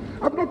budgeting.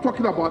 I'm not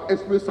talking about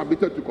estimates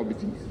submitted to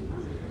committees.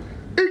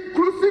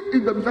 Inclusive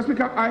in the, Mr.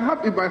 Speaker, I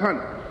have in my hand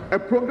a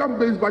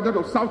program-based budget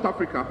of South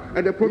Africa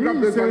and a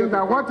program-based budget. He is saying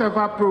that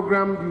whatever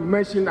program you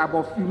mentioned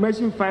above, you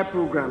mentioned 5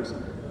 programs,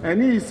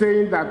 and he is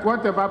saying that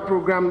whatever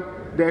program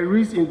there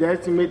is in the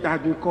estimate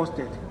has been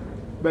costed.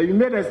 But you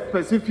made a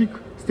specific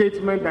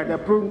statement that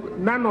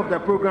none of the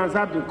programs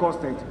have been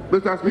costed.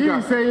 Mr. Speaker. He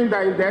is saying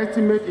that in the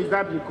estimate it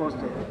has been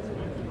costed.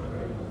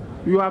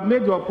 You have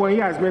made your point,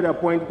 he has made a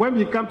point. When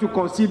we come to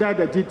consider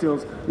the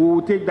details, we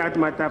will take that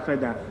matter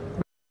further.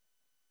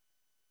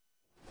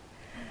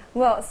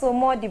 Well, so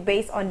more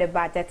debates on the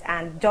budget,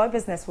 and Joy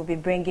Business will be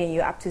bringing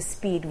you up to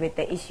speed with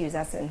the issues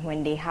as and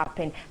when they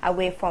happen.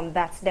 Away from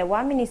that, the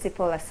Wa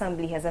Municipal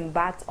Assembly has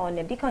embarked on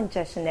a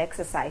decongestion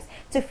exercise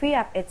to free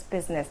up its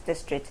business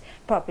district.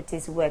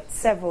 Properties worth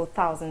several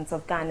thousands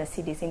of Ghana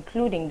cedis,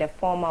 including the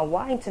former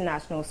Wa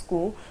International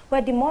School,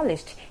 were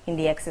demolished in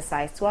the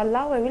exercise to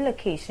allow a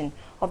relocation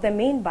of the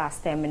main bus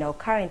terminal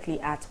currently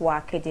at Wa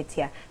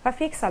Kejetia.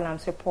 Rafiq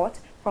Salam's report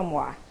from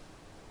Wa.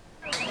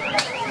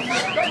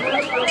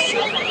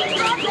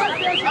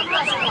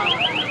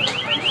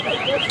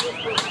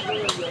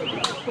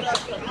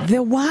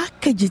 The Wa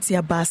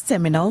Kejetia bus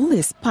terminal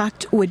is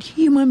packed with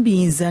human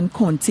beings and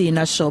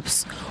container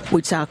shops,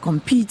 which are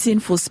competing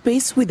for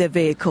space with the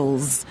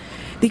vehicles.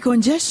 The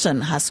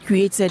congestion has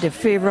created a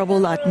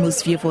favorable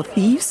atmosphere for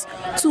thieves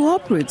to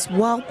operate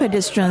while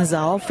pedestrians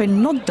are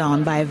often knocked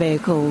down by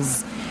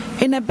vehicles.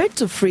 In a bid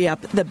to free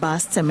up the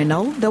bus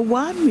terminal, the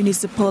Wa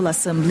Municipal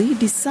Assembly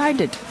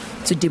decided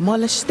to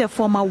demolish the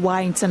former Wa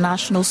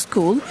International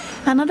School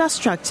and other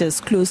structures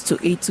close to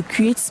it to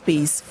create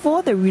space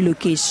for the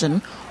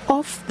relocation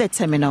of the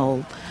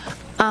terminal.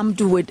 Armed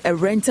with a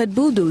rented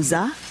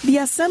bulldozer, the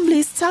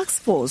Assembly's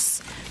task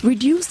force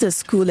reduced the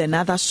school and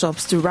other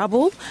shops to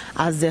rubble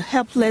as the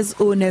helpless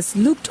owners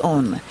looked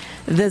on.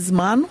 This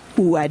man,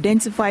 who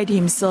identified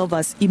himself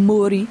as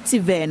Imori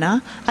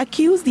Tivena,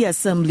 accused the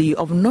Assembly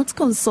of not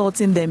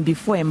consulting them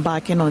before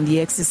embarking on the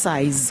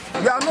exercise.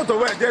 We are not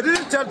aware. They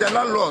didn't tell the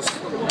landlords.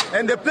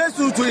 And the place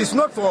is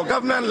not for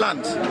government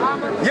land.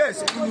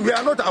 Yes, we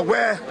are not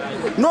aware.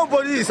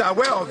 Nobody is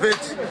aware of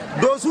it.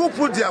 Those who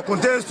put their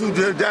containers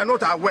they are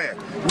not aware.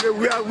 We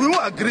will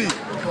agree.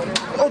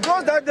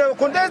 Although that the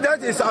containers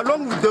that is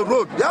along with the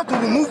road, they have to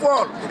remove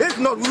all. If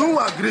not, we will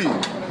agree.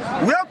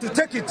 We have to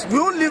take it. We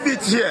won't leave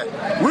it here.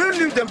 We will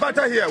leave the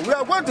matter here. We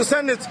are going to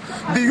send it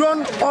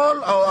beyond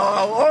all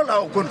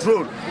our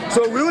control.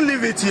 So we will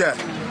leave it here.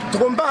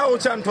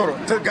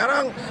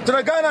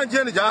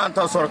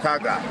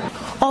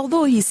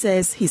 Although he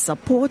says he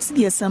supports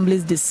the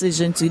Assembly's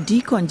decision to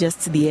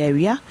decongest the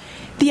area,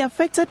 the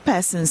affected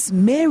persons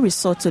may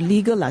resort to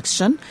legal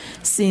action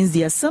since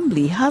the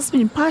Assembly has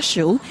been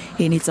partial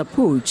in its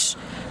approach.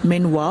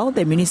 Meanwhile,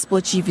 the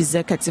Municipal Chief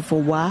Executive for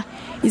Wa,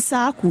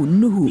 Isaaku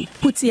Nuhu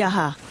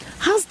Putiaha,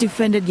 has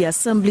defended the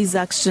Assembly's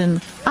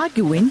action,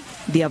 arguing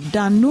they have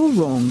done no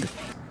wrong.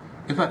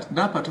 In fact,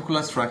 that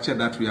particular structure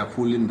that we are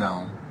pulling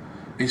down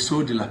is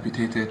so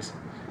dilapidated,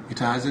 it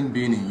hasn't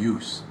been in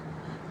use.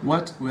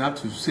 What we have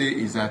to say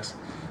is that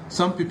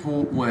some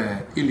people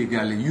were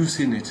illegally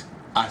using it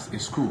as a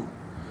school.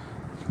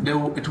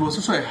 It was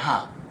also a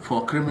hub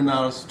for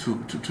criminals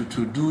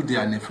to do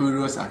their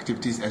nefarious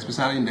activities,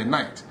 especially in the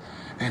night.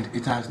 And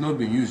it has not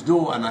been used.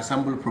 Though an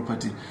assembled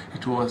property,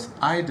 it was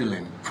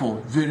idling for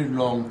a very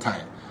long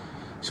time.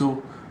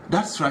 So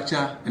that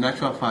structure, in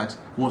actual fact,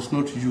 was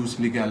not used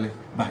legally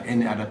by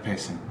any other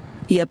person.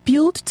 He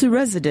appealed to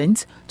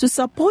residents to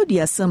support the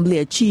Assembly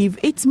achieve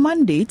its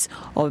mandate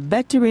of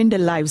bettering the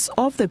lives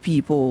of the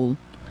people.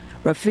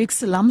 Rafiq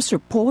Salam's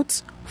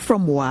report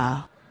from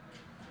Wa.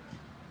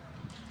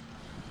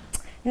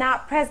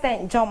 Now,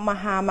 President John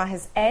Mahama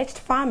has urged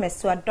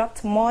farmers to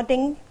adopt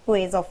modern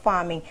ways of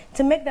farming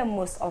to make the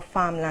most of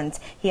farmland.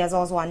 He has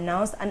also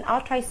announced an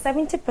outright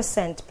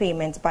 70%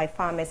 payment by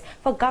farmers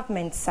for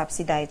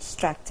government-subsidized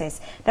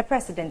tractors. The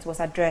president was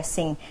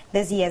addressing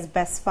this year's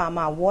Best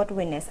Farmer Award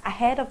winners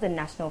ahead of the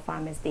National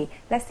Farmers' Day.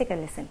 Let's take a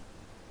listen.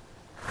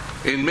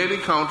 In many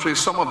countries,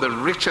 some of the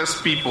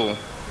richest people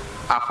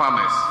are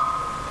farmers.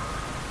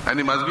 And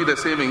it must be the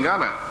same in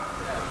Ghana.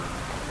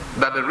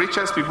 That the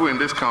richest people in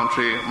this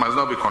country must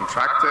not be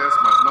contractors,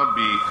 must not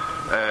be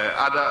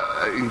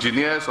other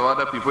engineers or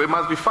other people. It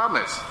must be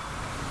farmers.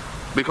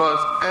 Because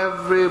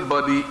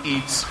everybody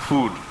eats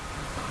food.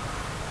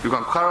 You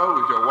can quarrel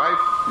with your wife,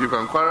 you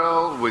can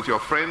quarrel with your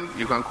friend,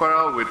 you can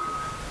quarrel with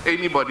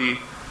anybody,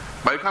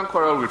 but you can't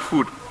quarrel with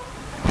food.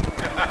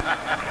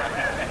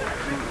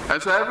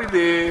 And so every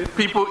day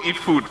people eat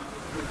food.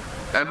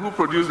 And who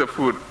produce the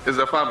food is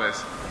the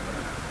farmers.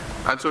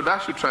 And so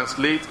that should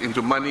translate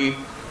into money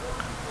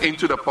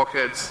into the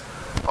pockets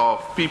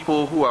of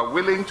people who are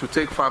willing to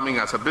take farming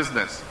as a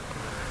business.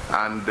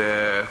 And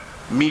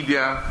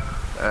media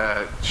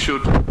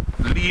should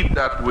lead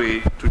that way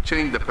to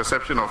change the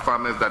perception of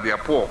farmers that they are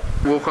poor.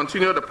 We'll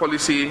continue the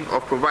policy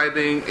of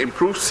providing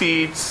improved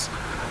seeds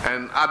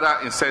and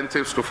other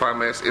incentives to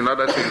farmers in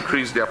order to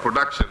increase their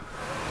production.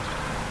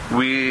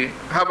 We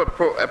have a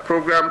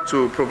program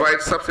to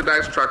provide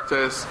subsidized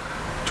tractors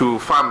to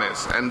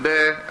farmers, and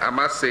there I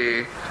must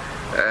say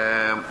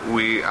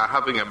we are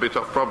having a bit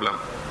of problem.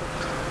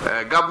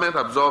 Government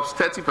absorbs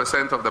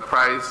 30% of the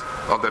price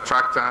of the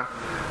tractor,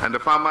 and the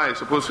farmer is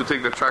supposed to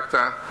take the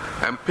tractor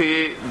and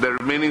pay the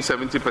remaining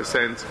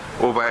 70%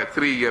 over a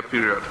 3-year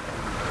period.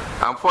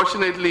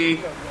 Unfortunately,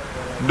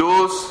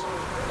 those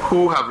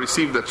who have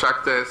received the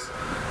tractors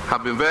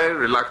have been very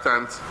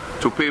reluctant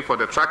to pay for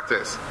the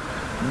tractors.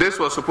 This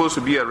was supposed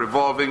to be a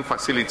revolving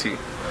facility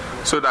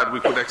so that we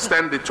could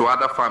extend it to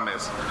other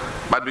farmers.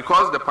 But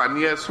because the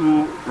pioneers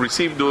who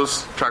received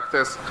those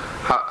tractors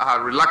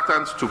are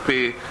reluctant to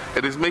pay,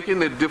 it is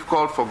making it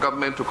difficult for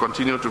government to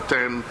continue to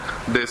turn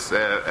this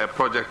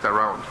project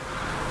around.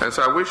 And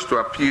so I wish to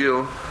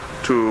appeal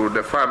to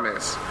the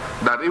farmers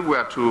that if we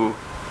are to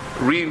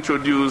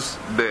reintroduce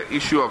the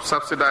issue of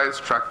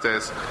subsidized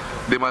tractors,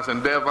 they must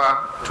endeavor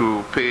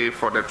to pay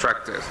for the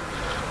tractors.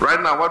 Right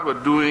now, what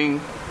we're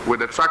doing with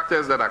the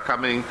tractors that are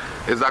coming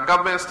is that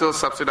government still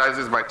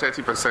subsidizes by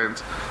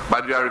 30%,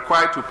 but you are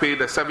required to pay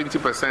the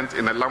 70%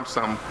 in a lump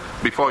sum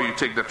before you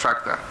take the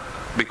tractor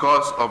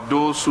because of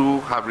those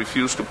who have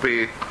refused to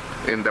pay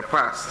in the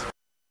past.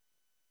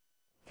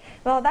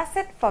 Well, that's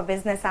it for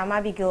business. I'm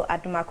Abigail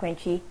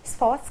Adumakwenchi.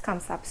 Sports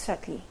comes up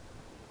shortly.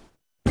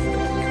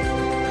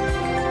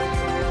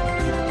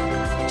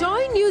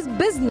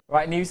 Business.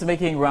 Right, news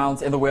making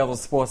rounds in the world of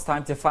sports.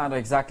 Time to find out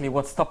exactly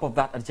what's top of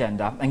that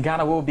agenda. And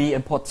Ghana will be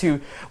in pot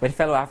 2 with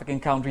fellow African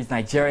countries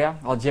Nigeria,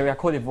 Algeria,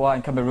 Cote d'Ivoire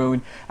and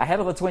Cameroon ahead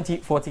of the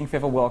 2014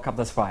 FIFA World Cup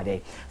this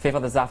Friday.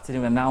 FIFA this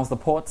afternoon announced the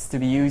pots to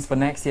be used for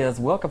next year's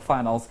World Cup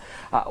finals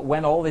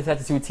when all the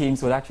 32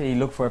 teams would actually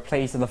look for a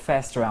place in the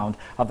first round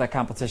of the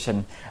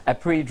competition. A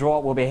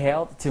pre-draw will be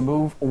held to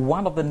move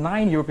one of the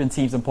 9 European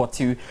teams in pot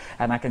 2,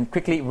 and I can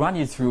quickly run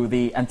you through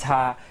the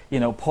entire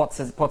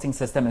potting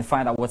system and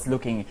find out what's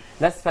looking.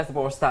 Let's first of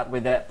all start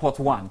with pot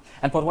 1.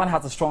 And pot 1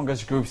 has the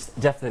strongest groups,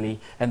 definitely,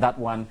 in that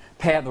one.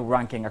 Pair the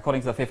ranking.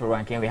 According to the FIFA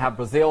ranking, we have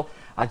Brazil,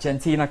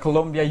 Argentina,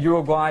 Colombia,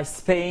 Uruguay,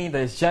 Spain,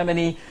 there's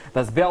Germany,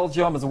 there's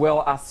Belgium, as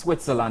well as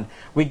Switzerland.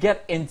 We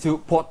get into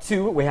pot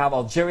 2. We have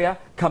Algeria,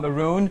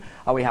 Cameroon,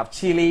 we have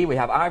Chile, we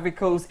have Ivory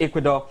Coast,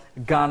 Ecuador,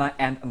 Ghana,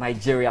 and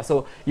Nigeria.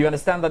 So you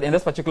understand that in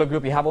this particular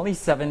group, you have only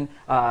 7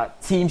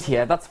 teams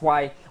here. That's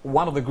why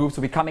one of the groups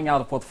will be coming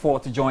out of pot 4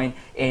 to join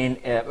in,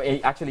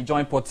 actually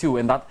join pot 2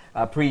 in that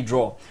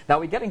pre-draw. Now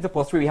we get into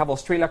pot 3. We have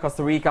Australia,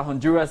 Costa Rica,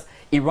 Honduras,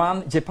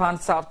 Iran, Japan,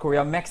 South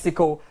Korea,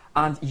 Mexico,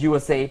 and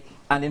USA.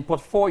 And in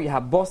pot 4, you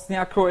have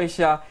Bosnia,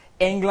 Croatia,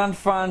 England,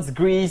 France,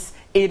 Greece,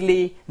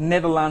 Italy,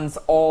 Netherlands,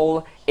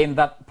 all in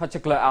that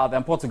particular out,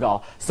 and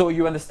Portugal. So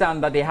you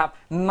understand that they have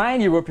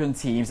 9 European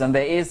teams, and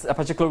there is a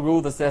particular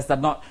rule that says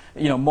that not,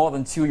 more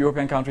than 2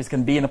 European countries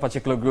can be in a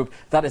particular group.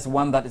 That is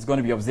one that is going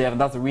to be observed, and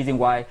that's the reason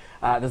why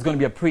there's going to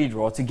be a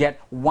pre-draw to get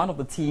one of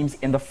the teams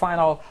in the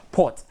final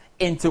pot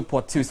into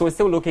pot 2. So it's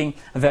still looking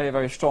very,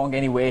 very strong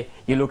anyway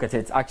you look at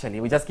it.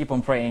 Actually, we just keep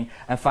on praying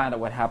and find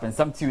out what happens.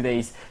 Some 2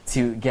 days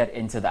to get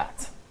into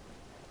that.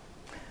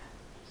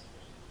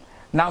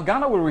 Now,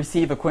 Ghana will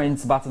receive the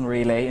Queen's Baton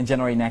Relay in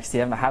January next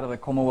year ahead of the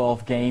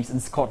Commonwealth Games in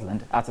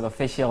Scotland after the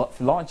official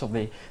launch of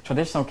the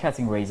traditional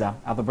curtain raiser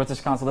at the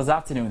British Council this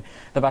afternoon.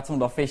 The baton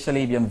will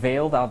officially be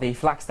unveiled at the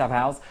Flagstaff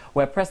House,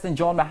 where President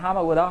John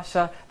Mahama will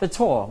usher the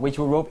tour, which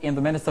will rope in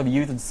the Minister of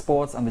Youth and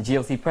Sports and the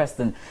GLC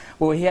President.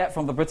 We'll hear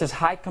from the British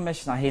High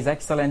Commissioner, His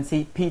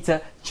Excellency Peter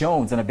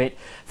Jones, in a bit.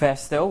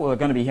 First still, we're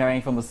going to be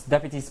hearing from the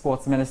Deputy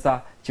Sports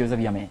Minister, Joseph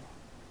Yame.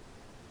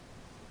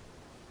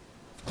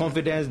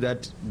 Confidence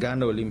that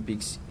Ghana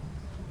Olympics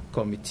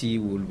Committee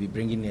will be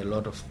bringing a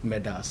lot of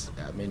medals.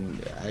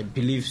 I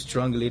believe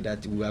strongly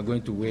that we are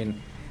going to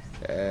win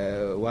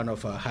one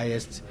of our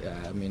highest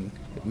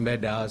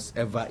medals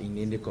ever in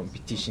any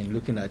competition,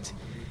 looking at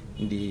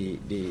the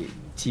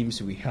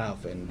teams we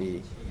have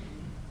and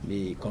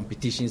the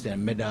competitions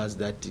and medals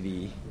that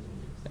the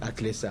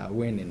athletes are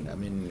winning.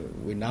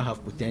 We now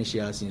have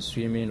potentials in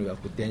swimming, we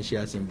have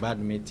potentials in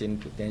badminton,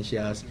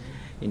 potentials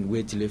in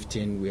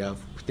weightlifting, we have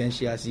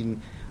potentials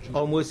in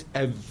almost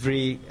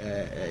every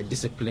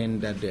discipline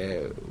that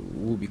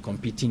we'll be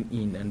competing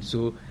in. And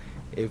so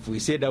if we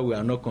say that we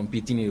are not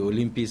competing in the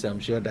Olympics, I'm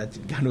sure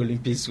that Ghana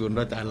Olympics will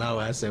not allow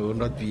us and will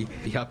not be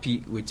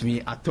happy with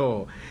me at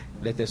all.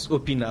 Let us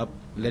open up,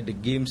 let the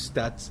game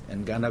start,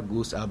 and Ghana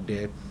goes up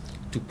there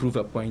to prove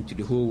a point to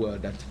the whole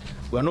world that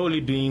we are not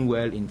only doing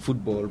well in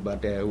football,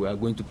 but we are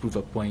going to prove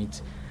a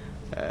point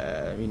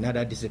in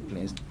other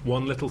disciplines.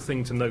 One little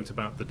thing to note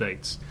about the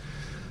dates.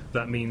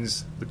 That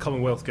means the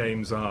Commonwealth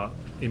Games are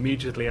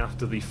immediately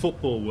after the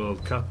Football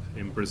World Cup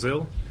in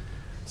Brazil.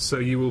 So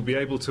you will be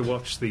able to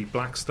watch the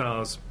Black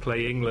Stars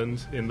play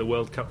England in the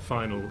World Cup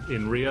final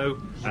in Rio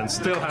and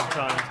still have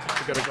time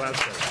to go to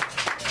Glasgow.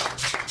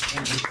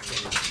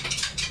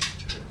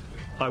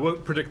 I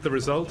won't predict the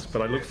result,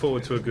 but I look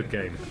forward to a good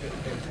game.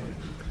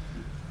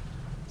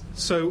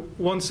 So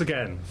once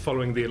again,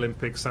 following the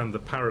Olympics and the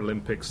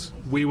Paralympics,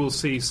 we will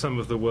see some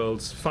of the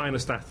world's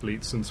finest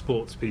athletes and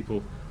sports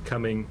people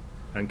coming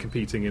and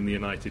competing in the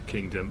United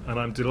Kingdom. And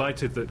I'm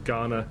delighted that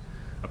Ghana,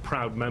 a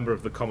proud member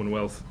of the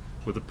Commonwealth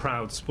with a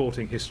proud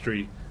sporting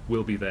history,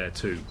 will be there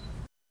too.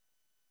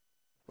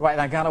 Right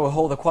now, Ghana will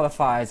hold the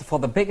qualifiers for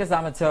the biggest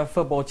amateur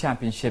football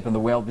championship in the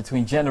world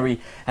between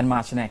January and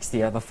March next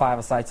year. The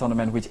five-a-side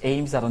tournament, which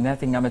aims at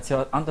unearthing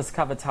amateur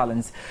undiscovered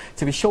talents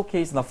to be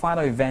showcased in the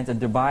final event in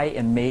Dubai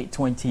in May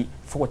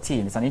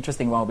 2014. It's an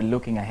interesting one we'll be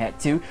looking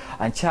ahead to.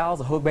 And Charles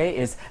Osei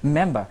is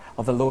member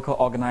of the local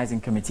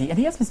organizing committee, and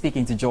he has been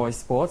speaking to Joy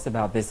Sports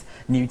about this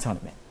new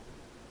tournament.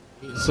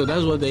 So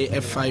that's what the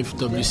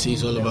F5WC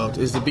is all about.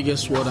 It's the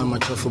biggest world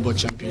amateur football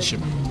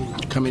championship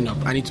coming up,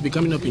 and it will be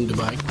coming up in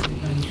Dubai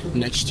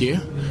next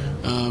year.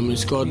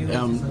 It's called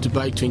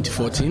Dubai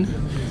 2014,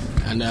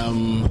 and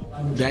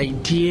the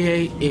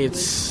idea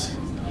is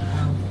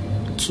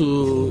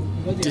to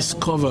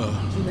discover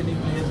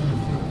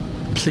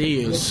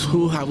players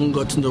who haven't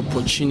gotten the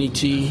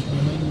opportunity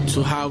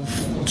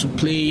to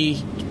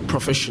play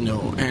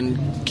professional and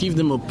give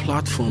them a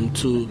platform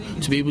to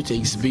be able to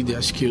exhibit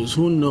their skills.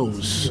 Who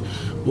knows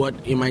what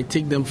it might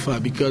take them far,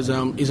 because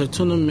it's a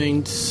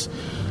tournament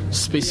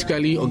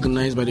specifically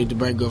organized by the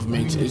Dubai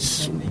government.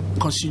 It's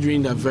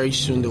considering that very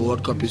soon the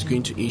World Cup is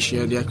going to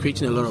Asia. They are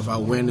creating a lot of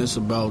awareness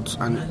about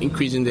and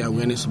increasing the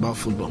awareness about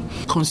football.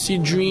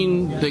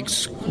 Considering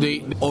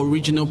the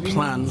original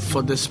plan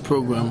for this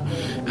program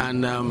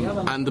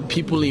and the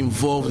people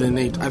involved in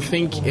it, I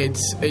think it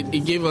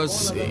gave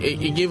us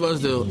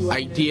the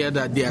idea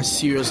that they are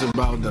serious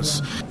about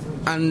this.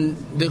 And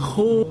the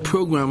whole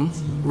program,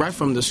 right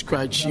from the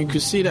scratch, you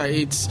could see that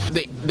it's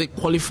the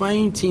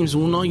qualifying teams are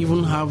going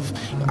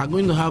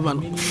to have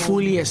a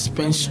fully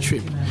expensed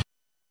trip.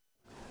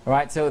 All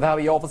right, so that'll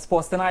be all for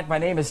sports tonight. My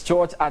name is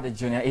George Adde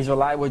Jr.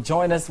 Israelite will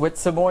join us with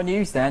some more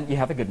news. Then you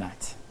have a good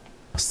night.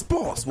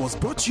 Sports was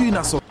brought to you in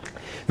association.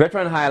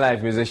 Veteran High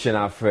Life musician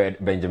Alfred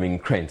Benjamin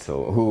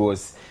Krenzel,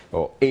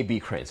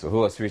 A.B. Krenzel, who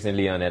was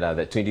recently honored at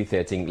the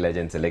 2013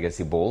 Legends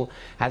Legacy Bowl,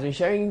 has been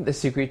sharing the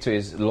secret to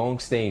his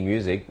long-staying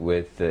music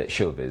with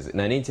showbiz. In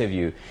an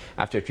interview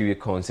after a tribute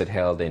concert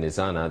held in his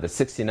honor, the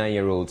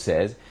 69-year-old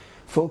says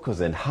focus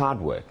and hard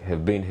work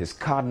have been his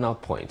cardinal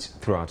point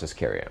throughout his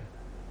career.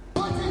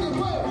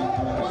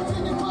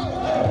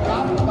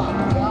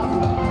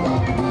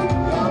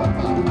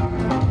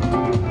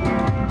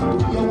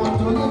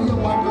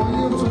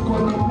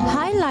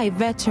 High-Life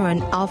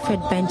veteran Alfred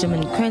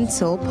Benjamin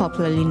Krenzel,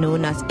 popularly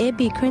known as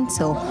A.B.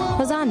 Krenzel,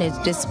 was honored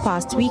this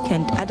past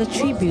weekend at a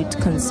tribute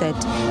concert,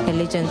 a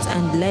Legends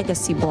and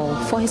Legacy Ball,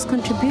 for his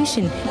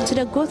contribution to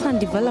the growth and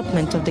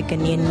development of the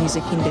Ghanaian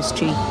music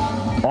industry.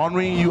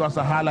 Honoring you as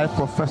a High-Life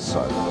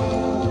professor,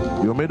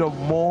 you're made of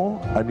more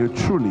and you're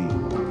truly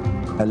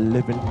a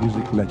living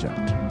music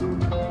legend.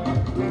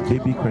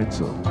 A.B.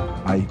 Krenzel,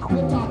 Aiku.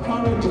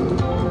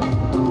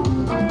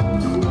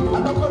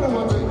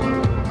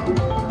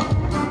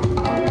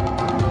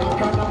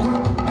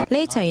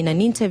 Later, in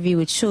an interview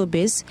with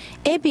Showbiz,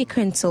 A.B.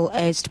 Krenzel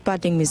urged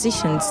budding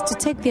musicians to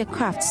take their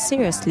craft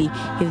seriously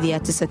if they are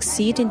to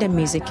succeed in the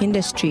music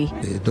industry.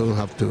 You don't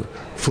have to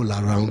fool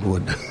around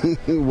with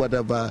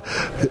whatever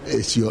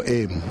is your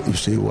aim. You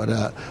see,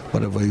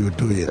 whatever you're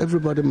doing.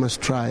 Everybody must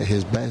try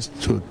his best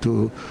to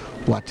do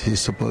what he's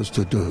supposed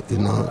to do,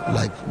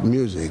 like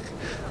music.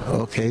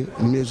 Okay,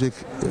 music,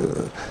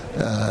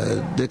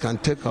 they can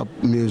take up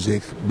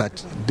music,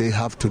 but they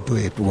have to do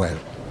it well.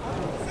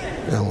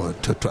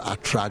 To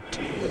attract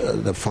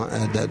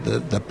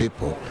the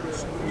people.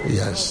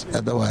 Yes,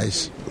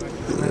 otherwise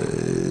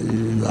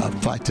you are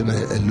fighting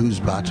a loose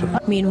battle.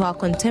 Meanwhile,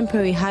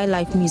 contemporary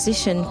high-life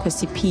musician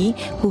Kwesi P,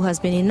 who has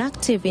been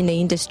inactive in the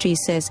industry,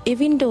 says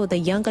even though the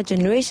younger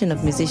generation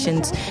of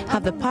musicians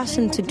have the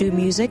passion to do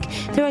music,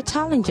 there are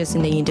challenges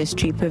in the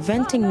industry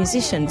preventing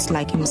musicians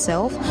like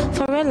himself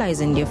from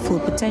realizing their full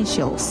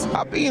potentials.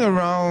 I've been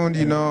around,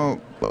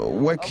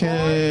 working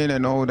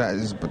and all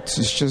that, but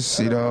it's just,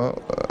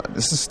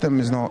 the system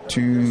is not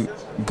too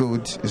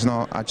good. It's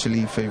not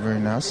actually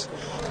favoring us.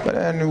 But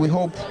then we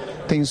hope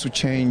things will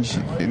change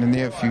in the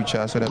near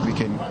future so that we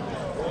can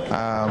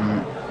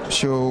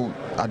show,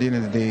 at the end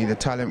of the day, the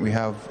talent we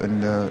have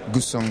and the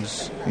good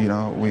songs,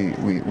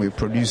 we're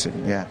producing,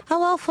 yeah.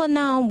 Well, for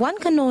now, one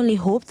can only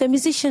hope the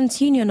Musicians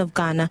Union of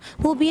Ghana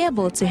will be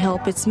able to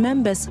help its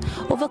members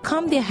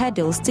overcome their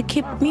hurdles to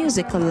keep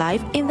music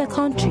alive in the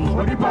country.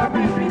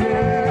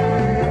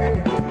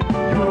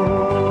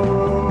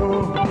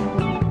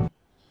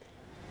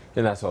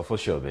 And that's all for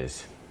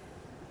Showbiz.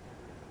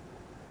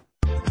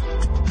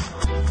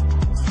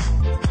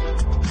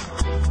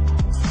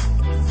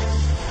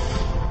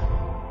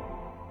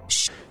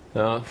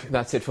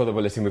 That's it for the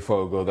bulletin.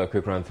 Before we go, the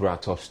quick run through our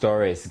top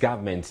stories.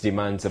 Government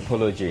demands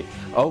apology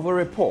over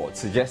reports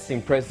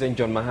suggesting President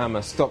John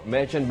Mahama stopped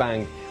Merchant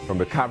Bank from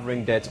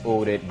recovering debt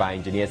owed it by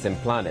engineers and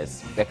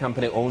planners, a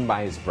company owned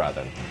by his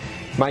brother.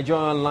 My Joy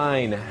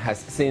Online has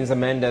since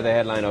amended the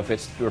headline of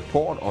its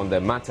report on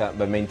the matter,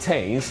 but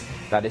maintains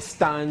that it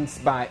stands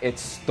by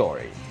its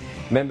story.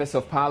 Members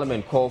of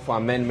Parliament call for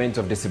amendment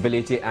of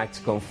Disability Act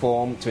to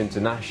conform to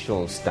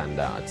international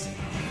standards.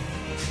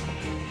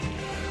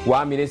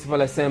 While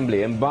Municipal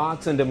Assembly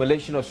embarks on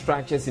demolition of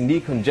structures in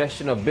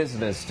decongestion of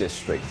business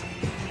district.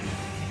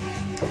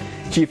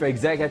 Chief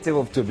Executive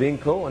of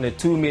Tobinco on a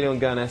 2 million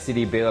Ghana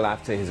cedi bail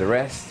after his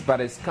arrest, but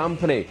his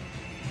company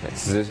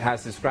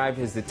has described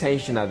his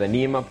detention at the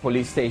Nima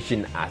police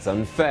station as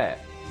unfair.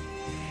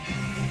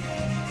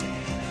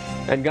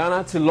 And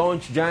Ghana to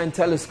launch giant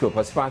telescope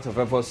as part of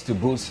efforts to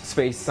boost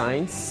space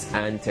science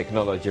and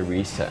technology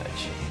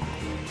research.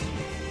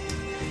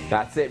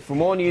 That's it. For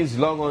more news,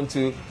 log on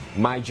to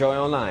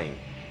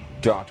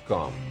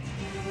myjoyonline.com.